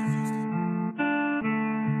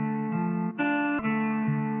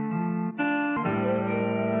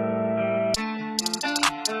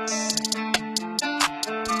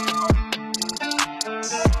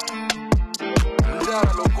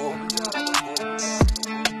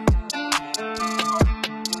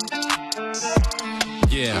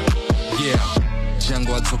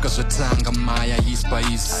 Jango atsoka zvatanga maya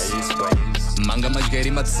ispais manga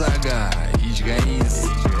madyari matsaga idyais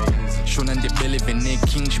shona ndebele vene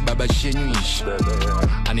king xibaba xenyu ixi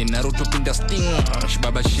ani naruto pinda sting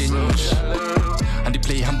xibaba xenyu ixi andi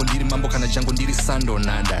play hambo ndiri mambo kana jango ndiri sando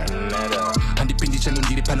nada andi pindi chano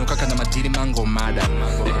ndiri pano kakana madiri mango mada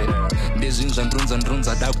ndezvinhu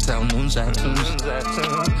ndrunza doctor ununza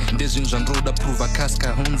ndezvinhu zvandroda prova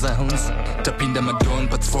kaska hunza tapinda madon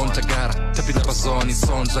patfon tagara tapinda pazoni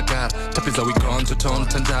son zvagara tapedza we gone to ton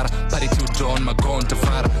tandara party to dawn magon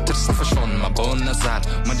tafara tatisafashon mabon nazara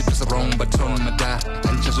mandipesa wrong baton madara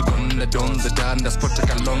andichazvigona donza dar ndaspota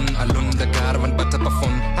kalon alon dagara vanibata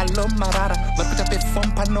pafon alo marara varikuita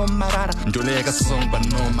pefom pano marara ndole yakasong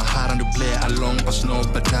pano mahara ndoplay along pasno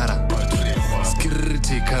badara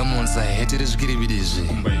skiriti kamonza hetere zvikirividizvi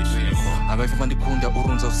avaifa vandikunda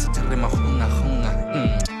urunza usitirire mahunga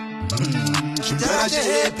chimdara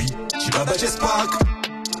chehappy chibaba chespark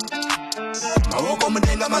maoko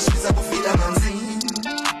mudenga masvisa kufira manzi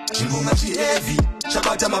chingoma chiheavy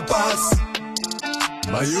Chabata mabasi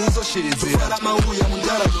Mayuzo shizira Tufara mauya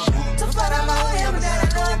mundara loko Tufara mauya mundara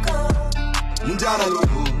loko Mundara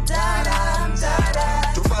loko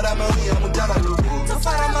Tufara mauya mundara loko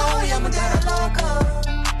Tufara mauya mundara loko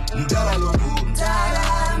Mundara loko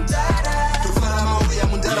Tufara mauya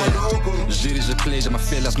mundara loko Jiri je pleasure, my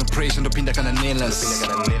fellas, no pressure, no pinda kana nelas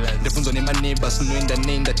Ndefunzo ni maneighbors, no inda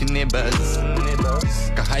nenda ti neighbors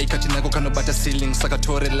Kahai kati nako kano bata ceiling,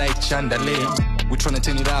 sakatore like chandelier We tryna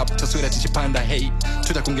turn it up, taswira tichipanda, hey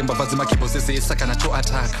Tuta kungemba vazi makibo zeze, saka na to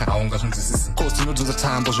ataka Aunga zunzisisi Kosti no zunza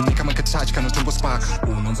tambo, junika makatachi kano tumbo spaka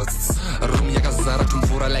Unonza tsisi Rumi ya kazara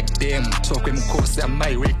tumvura like them Tokwe mkose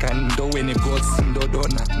amaiweka, ndowe ne gosi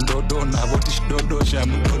Ndodona, votish dodosha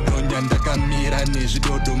Mdodonya, ndakamira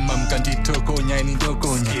nezvidodo Mamkanditoko, nyaini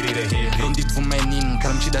ndokonya Rundi tumainin,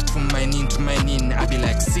 karamchida tumainin I be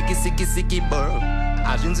like, siki bro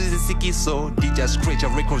Azvinzi siki so DJ scratch a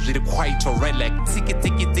record zviri quite alright like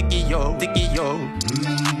tiki yo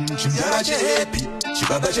Chimyara chehappy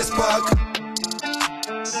Chibaba chespark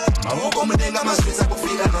Maoko mudenga maswitsa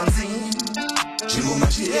kufika nanzi Chingoma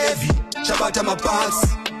chiheavy Chabata mabasi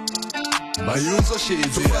Mayuzo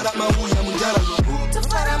shizira Tufara mauya mundara loko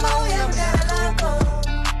Tufara mauya mundara loko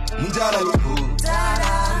Mundara loko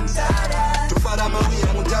Tufara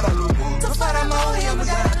mauya mundara loko Tufara mauya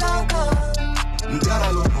mundara loko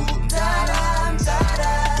Mundara loko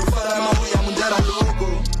Tufara mauya mundara loko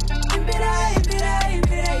Imbira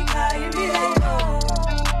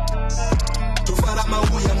Tufara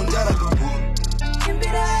mauya mundara loko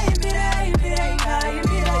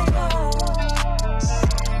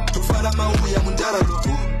Tufara mauya mundara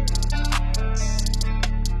loko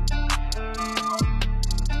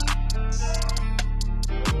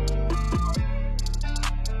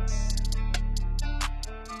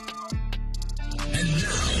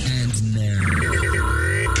And now.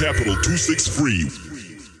 Capital 263.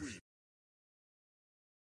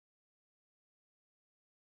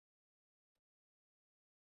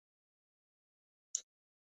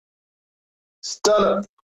 Stella.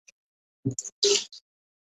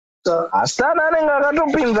 Asana nenga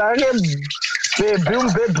katopinza ke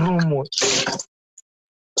bedroom.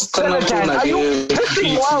 Stella, are you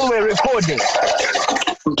listening while we're recording?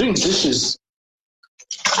 I'm doing dishes.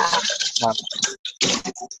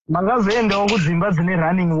 Mangazoendawo kudzimba dzine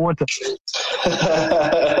running water.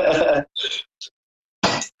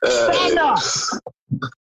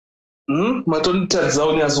 Matonitadza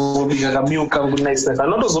unyazobika kamio kangu nice.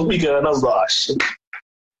 Anotozobika anazoshe.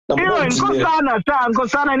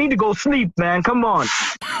 Nkosana, I need to go sleep, man. Come on.